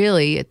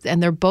 Really,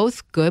 and they're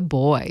both good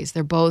boys.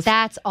 They're both,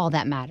 That's all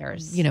that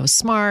matters.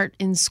 smart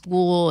in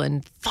school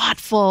and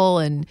thoughtful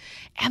and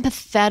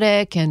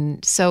empathetic.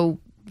 And so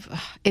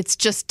it's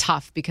just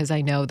tough because I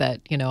know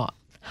that,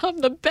 I'm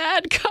the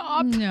bad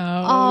cop.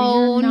 No,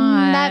 Oh, you're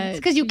not. that's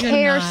because you You're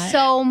care not.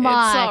 so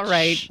much. It's all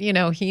right. He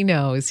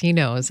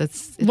knows.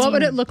 It's What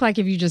would it look like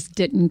if you just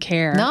didn't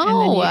care?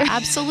 No, And then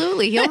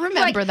absolutely. He'll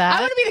remember like, that.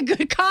 I want to be the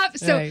good cop,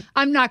 so Right.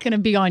 I'm not going to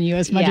be on you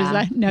as much Yeah. as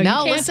that. No, you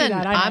No, can't listen, do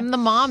that. I know. I'm the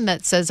mom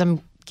that says,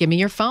 give me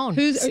your phone.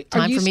 Who's It's are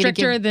time you for me to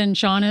stricter give. than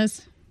Sean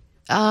is?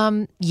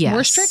 Yes.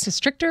 More strict?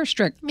 Stricter?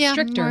 Strict? Yeah,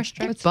 stricter. more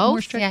strict. What's Both?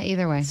 more strict? Yeah,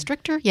 either way.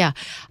 Stricter? Yeah.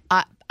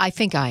 I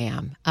think I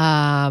am.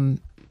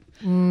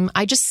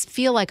 I just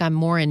feel like I'm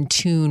more in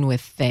tune with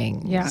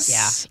things. Yeah.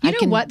 You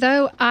know what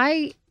though?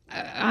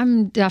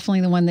 I'm definitely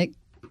the one that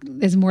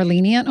is more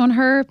lenient on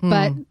her,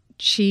 but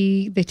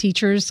the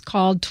teachers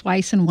called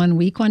twice in 1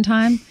 week one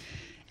time,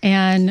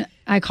 and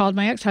I called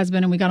my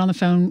ex-husband and we got on the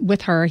phone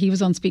with her. He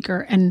was on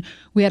speaker and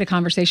we had a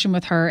conversation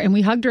with her, and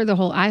I hugged her the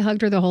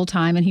whole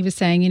time, and he was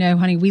saying,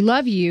 honey, we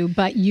love you,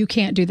 but you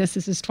can't do this.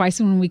 This is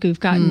twice in 1 week. We've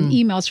gotten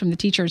emails from the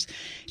teachers.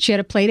 She had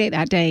a play date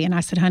that day, and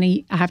I said,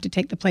 honey, I have to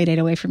take the play date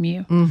away from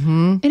you.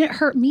 Mm-hmm. And it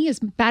hurt me as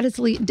bad as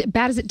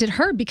it did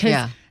her,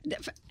 because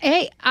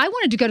I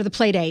wanted to go to the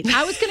play date.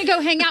 I was going to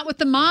go hang out with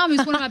the mom,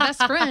 who's one of my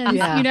best friends.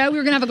 Yeah. You know, we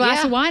were going to have a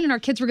glass of wine, and our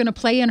kids were going to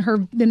play in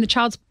the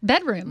child's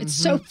bedroom. It's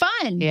so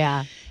fun.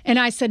 Yeah. And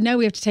I said, no,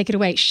 we have to take it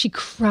away. She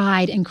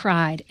cried and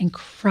cried and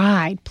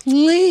cried.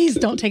 Please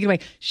don't take it away.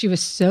 She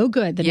was so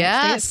good the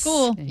next day at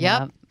school.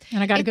 Yep.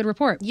 And I got a good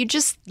report.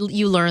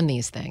 You learn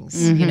these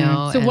things, you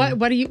know. So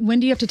when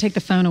do you have to take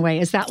the phone away?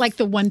 Is that like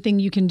the one thing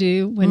you can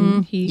do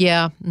when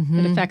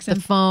it affects him?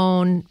 The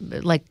phone,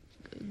 like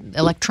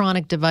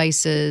electronic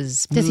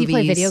devices, Does he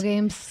play movies. video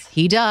games?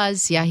 He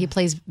does. Yeah, he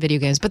plays video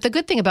games. But the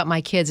good thing about my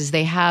kids is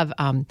they have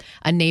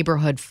a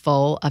neighborhood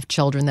full of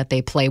children that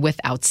they play with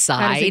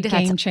outside. That is a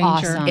game changer.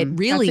 awesome. It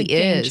really That's a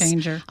game is.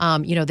 changer.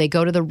 You know, they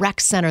go to the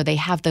rec center. They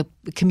have the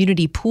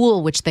community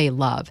pool, which they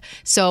love.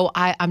 So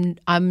I'm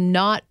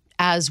not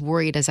as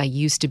worried as I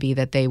used to be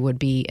that they would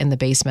be in the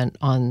basement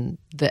on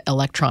the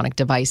electronic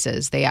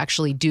devices. They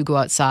actually do go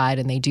outside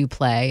and they do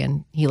play.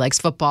 And he likes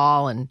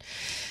football and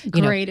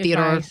Great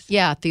Theodore. advice.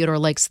 Yeah, Theodore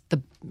likes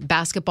the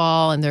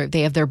basketball and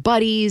they have their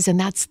buddies, and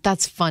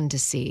that's fun to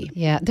see.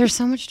 Yeah, there's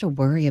so much to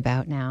worry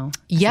about now.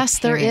 Yes,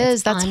 there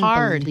is. That's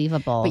hard.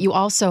 Unbelievable. But you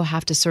also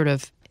have to sort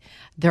of.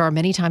 There are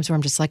many times where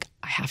I'm just like,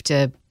 I have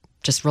to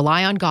just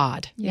rely on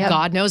God. Yep.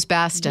 God knows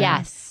best. And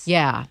Yes.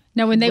 Yeah.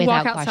 Now, when they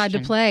Without walk outside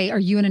question. to play, are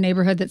you in a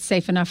neighborhood that's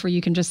safe enough where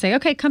you can just say,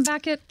 okay, come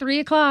back at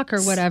 3:00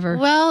 or whatever?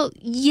 Well,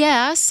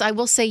 yes, I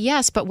will say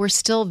yes, but we're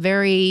still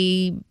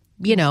very,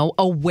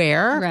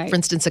 aware. Right. For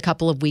instance, a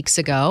couple of weeks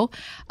ago,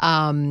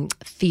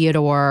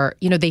 Theodore,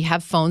 they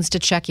have phones to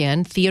check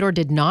in. Theodore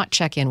did not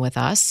check in with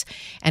us,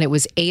 and it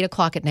was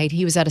 8:00 at night.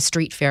 He was at a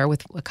street fair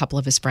with a couple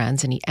of his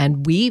friends,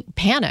 and we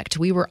panicked.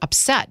 We were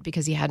upset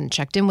because he hadn't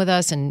checked in with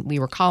us, and we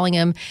were calling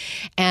him.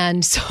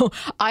 And so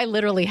I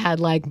literally had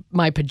like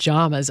my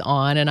pajamas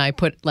on, and I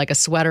put like a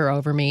sweater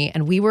over me,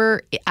 and we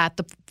were at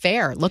the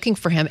fair looking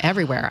for him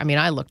everywhere. I mean,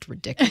 I looked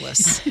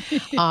ridiculous.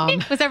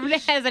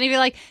 Has anybody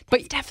like,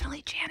 that's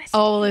definitely Janice.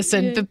 Oh,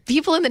 listen, the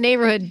people in the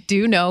neighborhood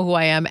do know who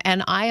I am,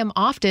 and I am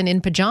often in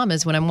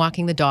pajamas when I'm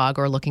walking the dog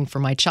or looking for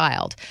my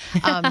child.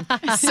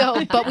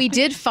 But we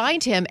did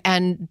find him,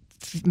 and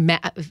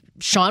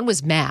Sean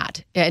was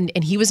mad,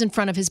 and he was in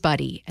front of his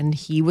buddy, and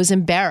he was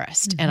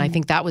embarrassed. And I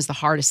think that was the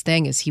hardest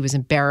thing, is he was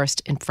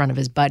embarrassed in front of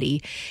his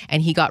buddy,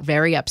 and he got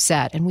very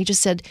upset. And we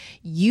just said,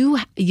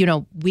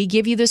 we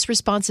give you this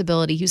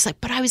responsibility. He was like,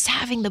 but I was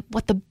having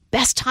the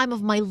best time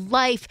of my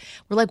life.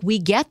 We're like, we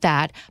get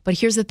that, but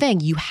here's the thing.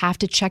 You have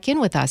to check in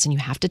with us, and you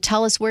have to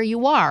tell us where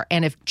you are.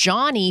 And if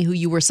Johnny, who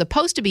you were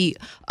supposed to be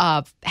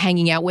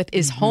hanging out with,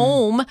 is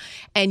home,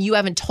 and you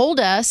haven't told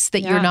us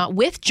that you're not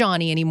with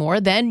Johnny anymore,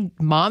 then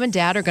mom and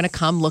dad are going to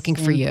come looking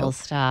for you. Simple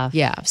stuff.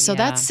 Yeah. So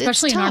that's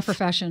Especially it's in our tough.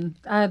 profession.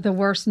 The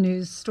worst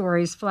news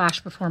stories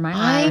flash before my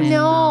eyes. I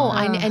know.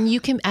 And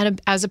you can,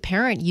 as a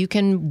parent, you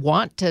can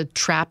want to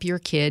trap your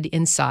kid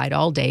inside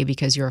all day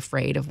because you're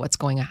afraid of what's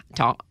going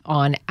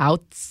on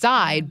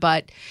outside.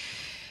 But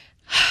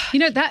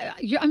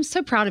I'm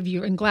so proud of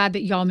you and glad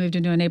that y'all moved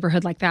into a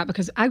neighborhood like that,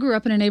 because I grew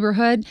up in a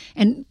neighborhood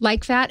and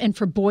like that. And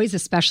for boys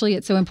especially,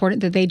 it's so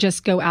important that they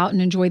just go out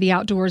and enjoy the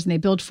outdoors, and they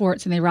build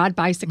forts, and they ride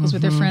bicycles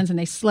with their friends, and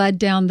they sled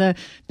down the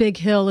big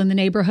hill in the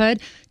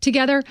neighborhood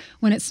together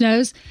when it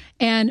snows.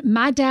 And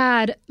my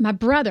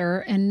brother,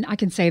 and I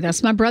can say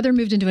this, my brother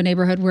moved into a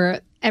neighborhood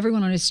where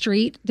everyone on his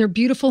street, they're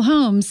beautiful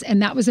homes,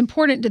 and that was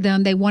important to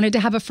them. They wanted to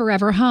have a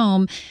forever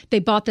home. They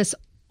bought this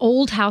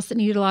old house that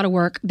needed a lot of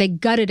work. They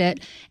gutted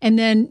it. And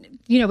then,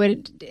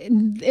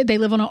 they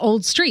live on an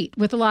old street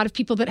with a lot of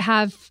people that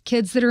have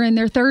kids that are in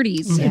their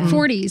 30s and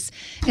 40s.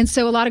 And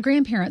so a lot of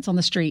grandparents on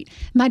the street.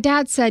 My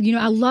dad said,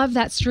 I love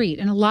that street.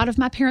 And a lot of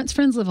my parents'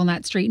 friends live on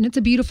that street. And it's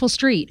a beautiful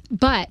street.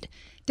 But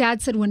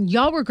Dad said, when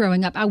y'all were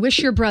growing up, I wish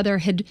your brother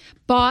had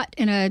bought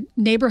in a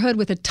neighborhood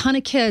with a ton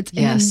of kids.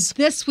 And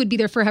this would be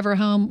their forever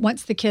home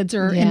once the kids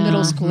are in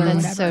middle school or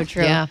whatever. That's so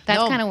true. Yeah.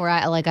 That's kind of where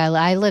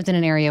I lived in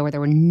an area where there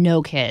were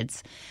no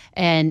kids.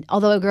 And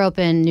although I grew up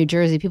in New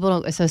Jersey, people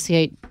don't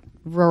associate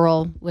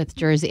rural with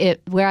Jersey.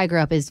 Where I grew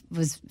up it's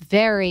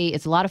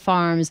a lot of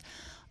farms,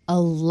 a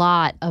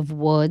lot of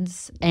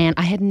woods, and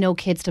I had no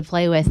kids to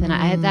play with,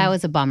 and that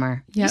was a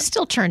bummer. you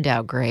still turned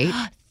out great.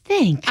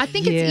 I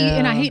think it's,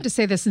 and I hate to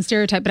say this in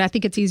stereotype, but I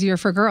think it's easier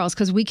for girls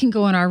because we can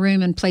go in our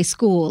room and play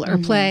school or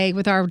play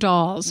with our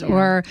dolls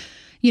or,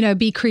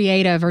 be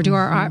creative or do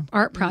our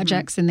art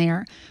projects in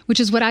there,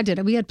 which is what I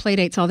did. We had play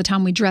dates all the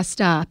time. We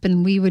dressed up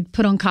and we would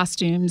put on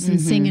costumes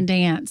and sing and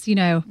dance,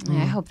 I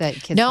hope that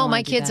kids. No,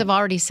 my kids have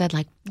already said,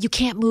 like, you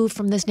can't move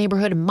from this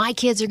neighborhood, and my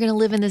kids are going to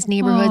live in this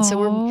neighborhood. So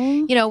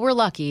we're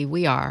lucky.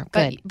 We are.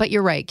 But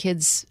you're right.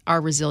 Kids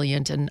are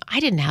resilient, and I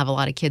didn't have a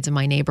lot of kids in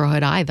my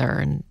neighborhood either.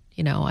 And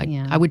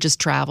I would just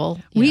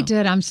travel. We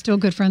did. I'm still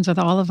good friends with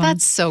all of them.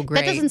 That's so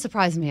great. That doesn't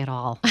surprise me at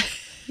all.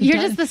 You're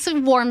just the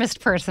warmest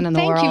person in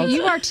the world. Thank you.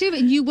 You are too.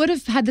 And you would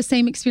have had the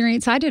same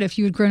experience I did if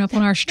you had grown up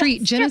on our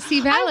street,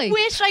 Genesee Valley. I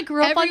wish I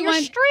grew up on your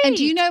street. And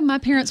do you know, my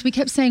parents, we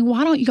kept saying,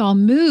 why don't y'all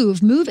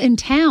move in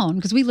town?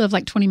 Because we live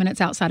like 20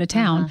 minutes outside of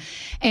town.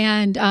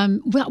 And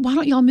well, why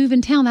don't y'all move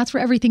in town? That's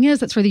where everything is.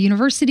 That's where the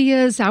university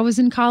is. I was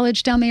in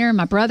college down there.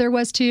 My brother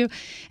was too.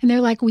 And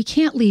they're like, we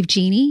can't leave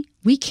Jeannie.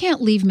 We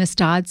can't leave Miss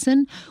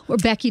Dodson or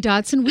Becky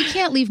Dodson. We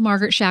can't leave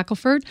Margaret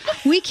Shackelford.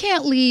 We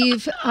can't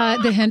leave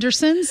the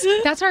Hendersons.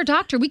 That's our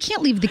doctor. We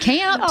can't leave the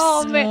camps.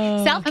 Oh,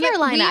 man. South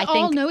Carolina, we I think.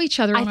 all know each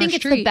other on I think our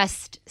it's street. the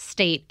best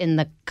state in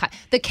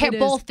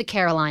both the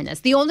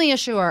Carolinas. The only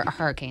issue are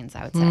hurricanes,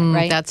 I would say,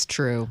 right? That's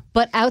true.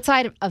 But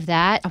outside of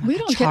that, We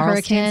don't get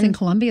hurricanes in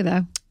Columbia,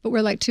 though. But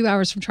we're like 2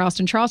 hours from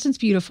Charleston. Charleston's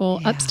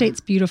beautiful.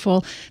 Upstate's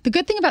beautiful. The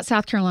good thing about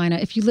South Carolina,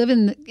 if you live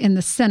in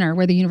the center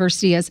where the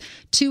university is,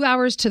 2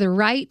 hours to the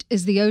right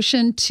is the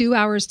ocean. 2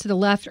 hours to the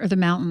left are the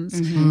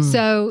mountains.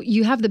 So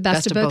you have the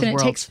best of both. And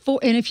it takes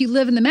and if you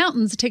live in the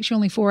mountains, it takes you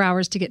only 4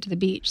 hours to get to the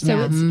beach.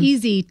 So it's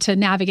easy to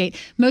navigate.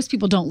 Most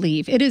people don't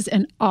leave. It is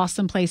an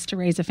awesome place to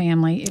raise a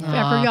family. If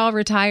ever y'all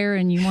retire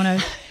and you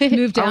want to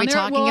move down Are we there,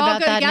 talking we'll all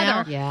about go that together.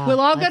 now? Yeah, We'll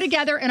all go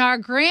together, and our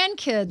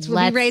grandkids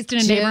will be raised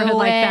in a neighborhood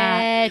like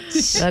that.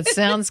 That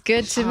sounds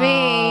good to me.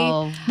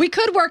 Oh. We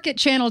could work at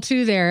Channel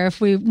 2 there if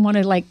we want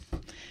to, like,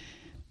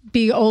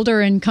 be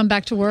older and come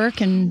back to work.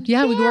 And we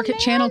could work at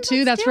Channel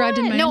 2. That's where I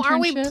did my No, internship. are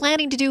we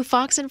planning to do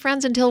Fox and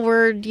Friends until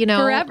we're,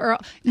 Forever.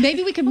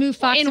 Maybe we could move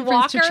Fox In and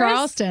Friends to walkers?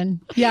 Charleston.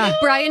 Yeah.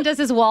 Brian does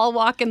his wall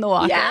walk in the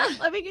walker. Yeah.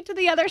 Let me get to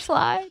the other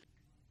slide.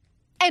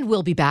 And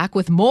we'll be back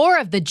with more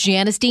of the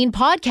Janice Dean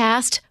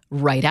podcast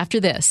right after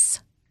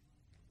this.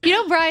 You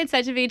know, Brian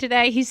said to me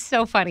today, he's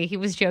so funny. He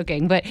was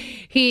joking, but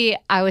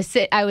I was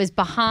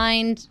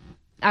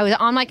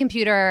on my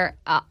computer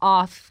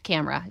off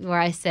camera where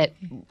I sit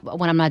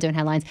when I'm not doing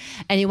headlines.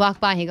 And he walked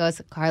by and he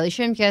goes, Carly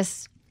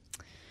Shimkus,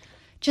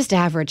 just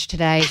average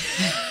today.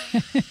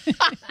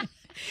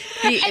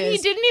 He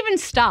didn't even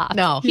stop.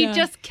 No. He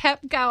just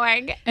kept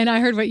going. And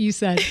I heard what you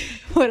said.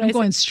 I'm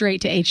going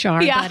straight to HR,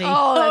 buddy.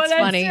 Oh, that's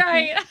funny.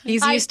 Right.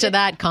 He's used to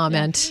that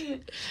comment.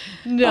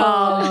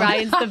 No,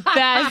 Brian's the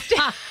best.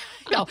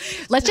 No,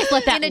 Let's just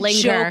let that in a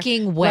linger.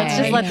 joking way. Let's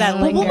just let that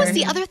But linger. what was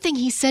the other thing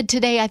he said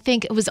today? I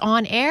think it was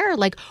on air.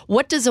 Like,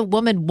 what does a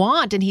woman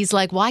want? And he's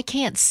like, well, I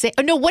can't say.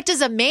 Oh, no, what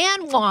does a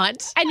man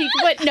want? And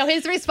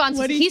his response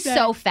was, he's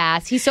so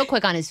fast. He's so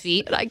quick on his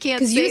feet. I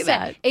can't say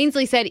that.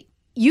 Ainsley said,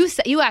 you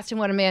asked him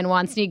what a man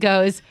wants, and he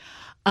goes,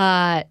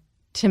 to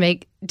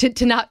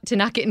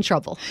not get in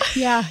trouble.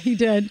 Yeah, he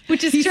did.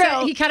 Which is he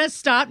true. He kind of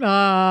stopped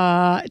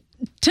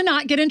to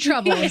not get in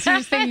trouble. So he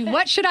was thinking,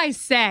 what should I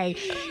say?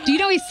 Do you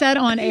know he said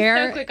on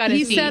air? quick on He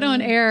his feet. said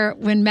on air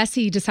when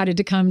Messi decided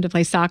to come to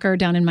play soccer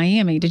down in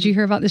Miami. Did you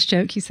hear about this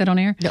joke he said on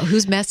air? No,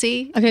 who's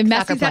Messi? Okay,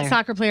 Soccer Messi's that player.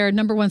 soccer player,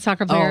 number one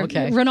soccer player.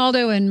 okay.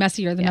 Ronaldo and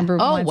Messi are the number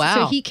one.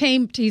 wow.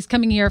 So he's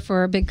coming here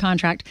for a big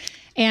contract.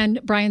 And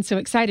Brian's so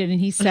excited, and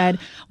he said,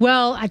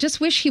 well, I just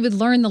wish he would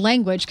learn the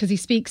language because he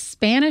speaks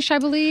Spanish, I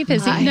believe.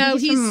 Is he? No,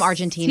 he's from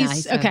Argentina.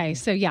 Okay,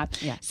 so yeah.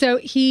 So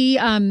he's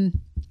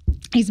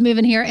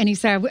moving here, and he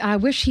said, I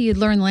wish he had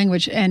learned the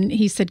language. And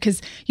he said,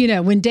 because,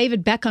 when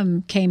David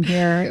Beckham came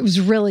here, it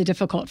was really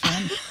difficult for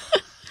him.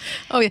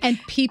 Oh, yeah. And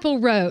people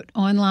wrote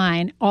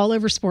online all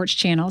over sports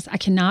channels, I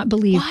cannot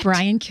believe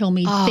Brian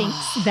Kilmeade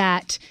thinks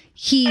that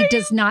he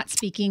does not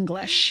speak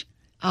English.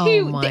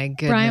 Oh, my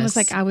goodness. Brian was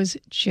like, I was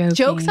joking.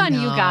 Joke's on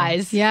you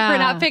guys for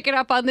not picking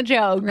up on the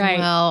joke. Right.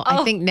 Well,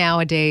 I think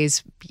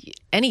nowadays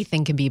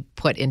anything can be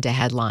put into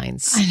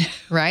headlines,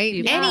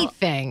 right?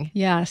 Anything.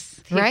 Yes.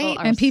 Right?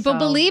 And people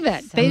believe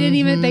it. They didn't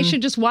even, they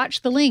should just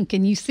watch the link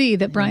and you see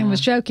that Brian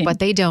was joking. But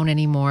they don't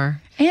anymore.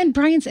 And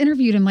Brian's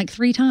interviewed him like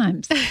 3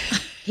 times.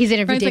 He's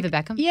interviewed Brian's David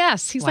like, Beckham?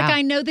 Yes. He's Wow. like,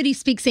 I know that he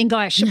speaks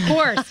English. Of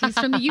course. He's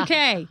from the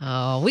UK.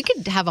 Oh, we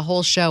could have a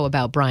whole show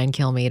about Brian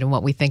Kilmeade and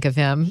what we think of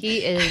him. He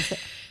is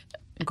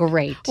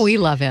great. We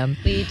love him.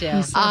 We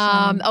do.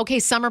 Okay,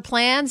 summer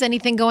plans.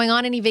 Anything going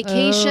on? Any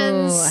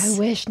vacations? I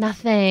wish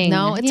nothing.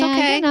 No, it's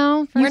okay.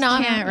 We're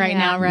not right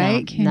now,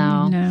 right?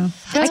 No.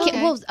 That's I okay.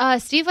 can't, well,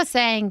 Steve was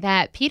saying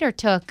that Peter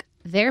took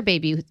their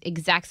baby,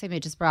 exact same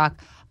age as Brock,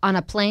 on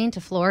a plane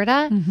to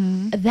Florida.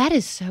 That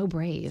is so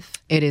brave.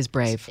 It is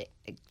brave.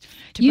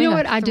 To You bring know a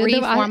what I did?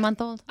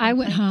 3-4-month-old. I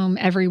went home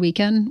every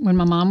weekend when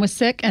my mom was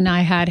sick, and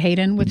I had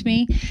Hayden with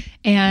me,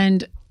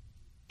 and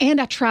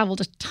I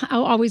traveled. I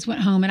always went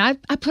home, and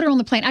I put her on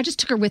the plane. I just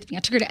took her with me. I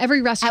took her to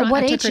every restaurant. At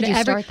what I age took her did to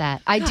you start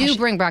that? I do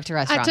bring Brock to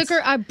restaurants.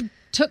 I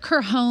took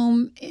her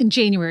home in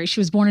January. She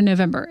was born in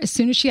November. As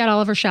soon as she had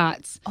all of her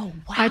shots,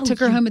 I took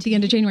her home at the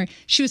end of January.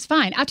 She was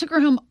fine. I took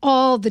her home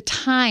all the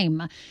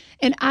time,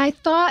 and I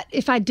thought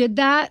if I did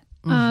that,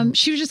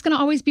 She was just going to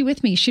always be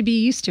with me. She'd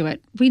be used to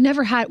it. We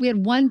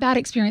had one bad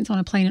experience on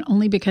a plane, and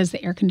only because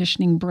the air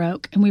conditioning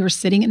broke. And we were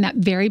sitting in that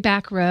very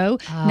back row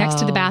next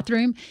to the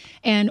bathroom,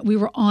 and we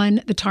were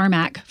on the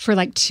tarmac for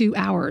like 2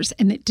 hours,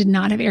 and it did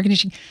not have air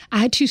conditioning. I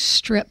had to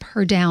strip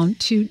her down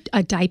to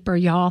a diaper,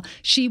 y'all.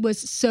 She was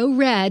so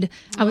red.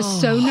 I was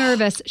so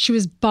nervous. She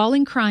was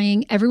bawling,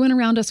 crying. Everyone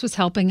around us was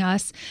helping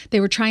us.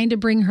 They were trying to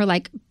bring her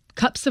like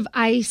cups of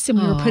ice,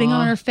 and we were putting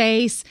on her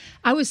face.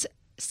 I was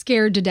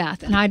scared to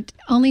death, and I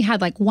only had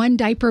like one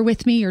diaper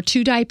with me or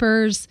 2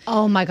 diapers.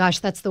 Oh my gosh,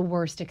 that's the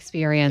worst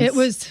experience. It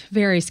was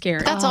very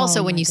scary. That's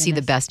also when you see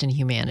the best in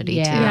humanity,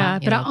 too. Yeah,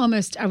 but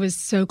I was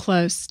so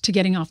close to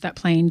getting off that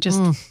plane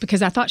just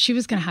because I thought she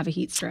was going to have a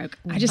heat stroke.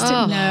 I just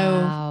didn't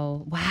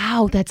know.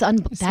 Wow, that's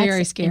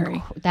very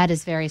scary. That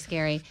is very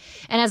scary.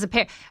 And as a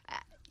parent,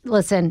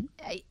 listen,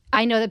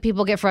 I know that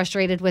people get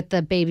frustrated with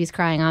the babies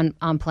crying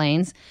on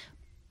planes.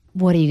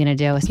 What are you going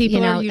to do?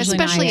 People are usually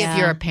especially nice. if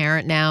you're a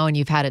parent now and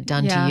you've had it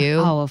done to you.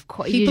 Oh, of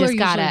course. People you just are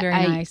got usually it.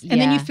 very nice. And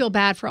then you feel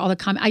bad for all the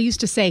comments. I used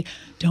to say,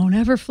 don't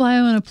ever fly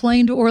on a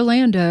plane to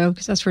Orlando,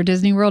 because that's where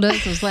Disney World is.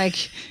 It was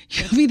like,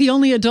 you'll be the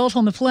only adult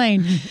on the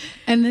plane.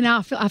 And then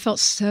I felt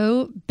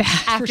so bad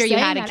after you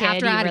had a kid.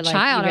 After I had a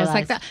child, I was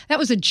like, that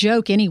was a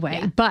joke anyway.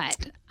 Yeah.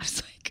 But I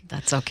was like,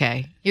 that's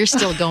okay. You're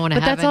still going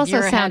to heaven. That's also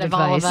You're ahead sound of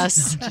all of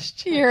advice.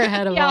 us. You're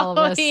ahead of all of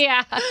us.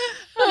 Yeah.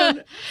 Well,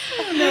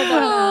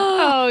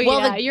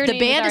 Your the name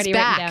band is already written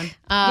back. down.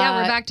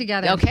 yeah, we're back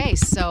together. Okay,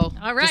 so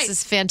all right. This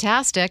is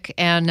fantastic,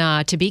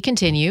 and to be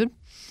continued.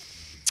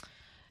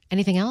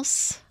 Anything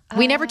else?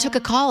 We never took a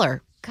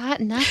caller.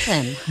 Got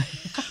nothing.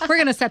 We're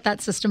going to set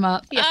that system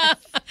up.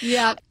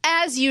 Yeah.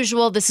 As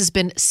usual, this has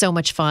been so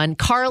much fun.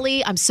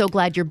 Carly, I'm so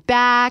glad you're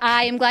back.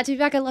 I am glad to be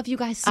back. I love you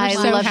guys so I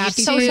much. love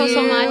happy you so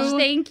too. much.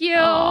 Thank you.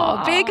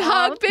 Oh, big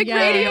hug, big Yay.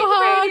 radio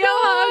hug.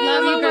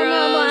 Love you,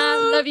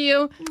 girls. Love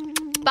you.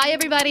 Bye,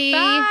 everybody.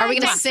 Bye. Are we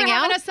going to Thanks sing for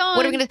out? having us on.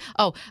 What are we going to?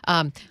 Oh,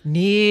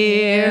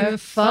 near,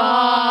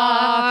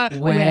 far,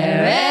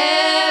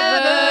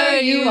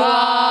 wherever you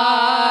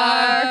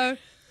are.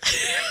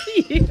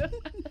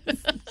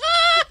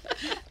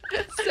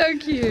 So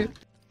cute.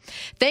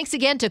 Thanks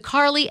again to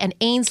Carly and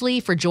Ainsley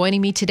for joining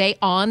me today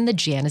on the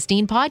Janice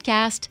Dean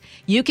Podcast.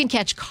 You can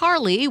catch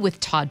Carly with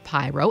Todd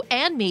Pyro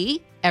and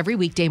me every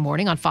weekday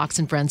morning on Fox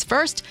and Friends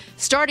First,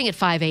 starting at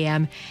 5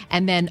 a.m.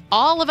 And then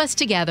all of us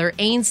together,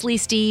 Ainsley,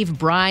 Steve,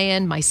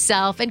 Brian,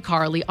 myself, and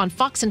Carly on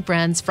Fox and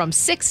Friends from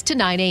 6 to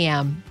 9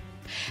 a.m.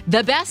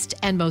 The best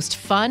and most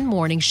fun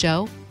morning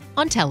show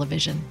on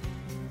television.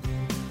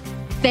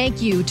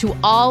 Thank you to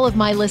all of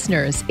my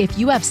listeners. If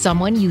you have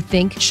someone you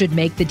think should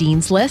make the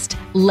Dean's List,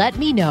 let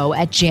me know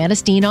at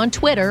Janice Dean on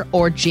Twitter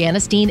or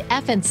Janice Dean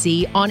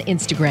FNC on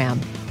Instagram.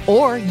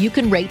 Or you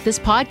can rate this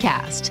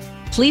podcast.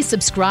 Please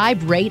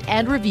subscribe, rate,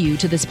 and review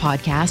to this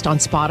podcast on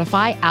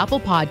Spotify,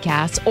 Apple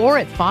Podcasts, or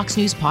at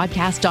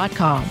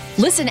foxnewspodcast.com.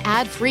 Listen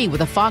ad-free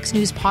with a Fox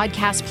News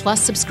Podcast Plus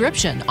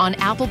subscription on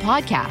Apple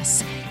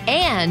Podcasts.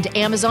 And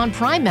Amazon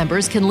Prime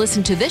members can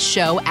listen to this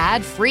show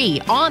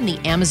ad-free on the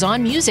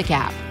Amazon Music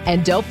app.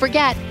 And don't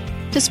forget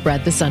to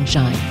spread the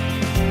sunshine.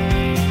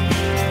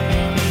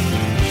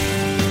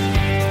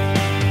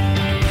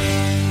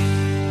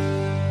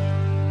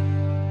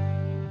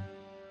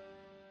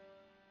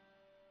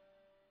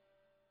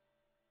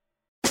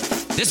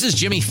 This is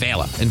Jimmy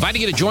Fallon,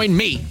 inviting you to join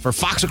me for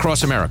Fox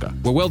Across America,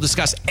 where we'll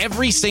discuss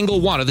every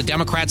single one of the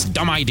Democrats'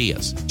 dumb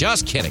ideas.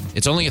 Just kidding.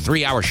 It's only a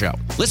 3-hour show.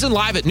 Listen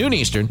live at noon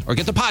Eastern or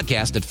get the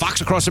podcast at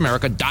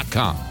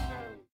foxacrossamerica.com.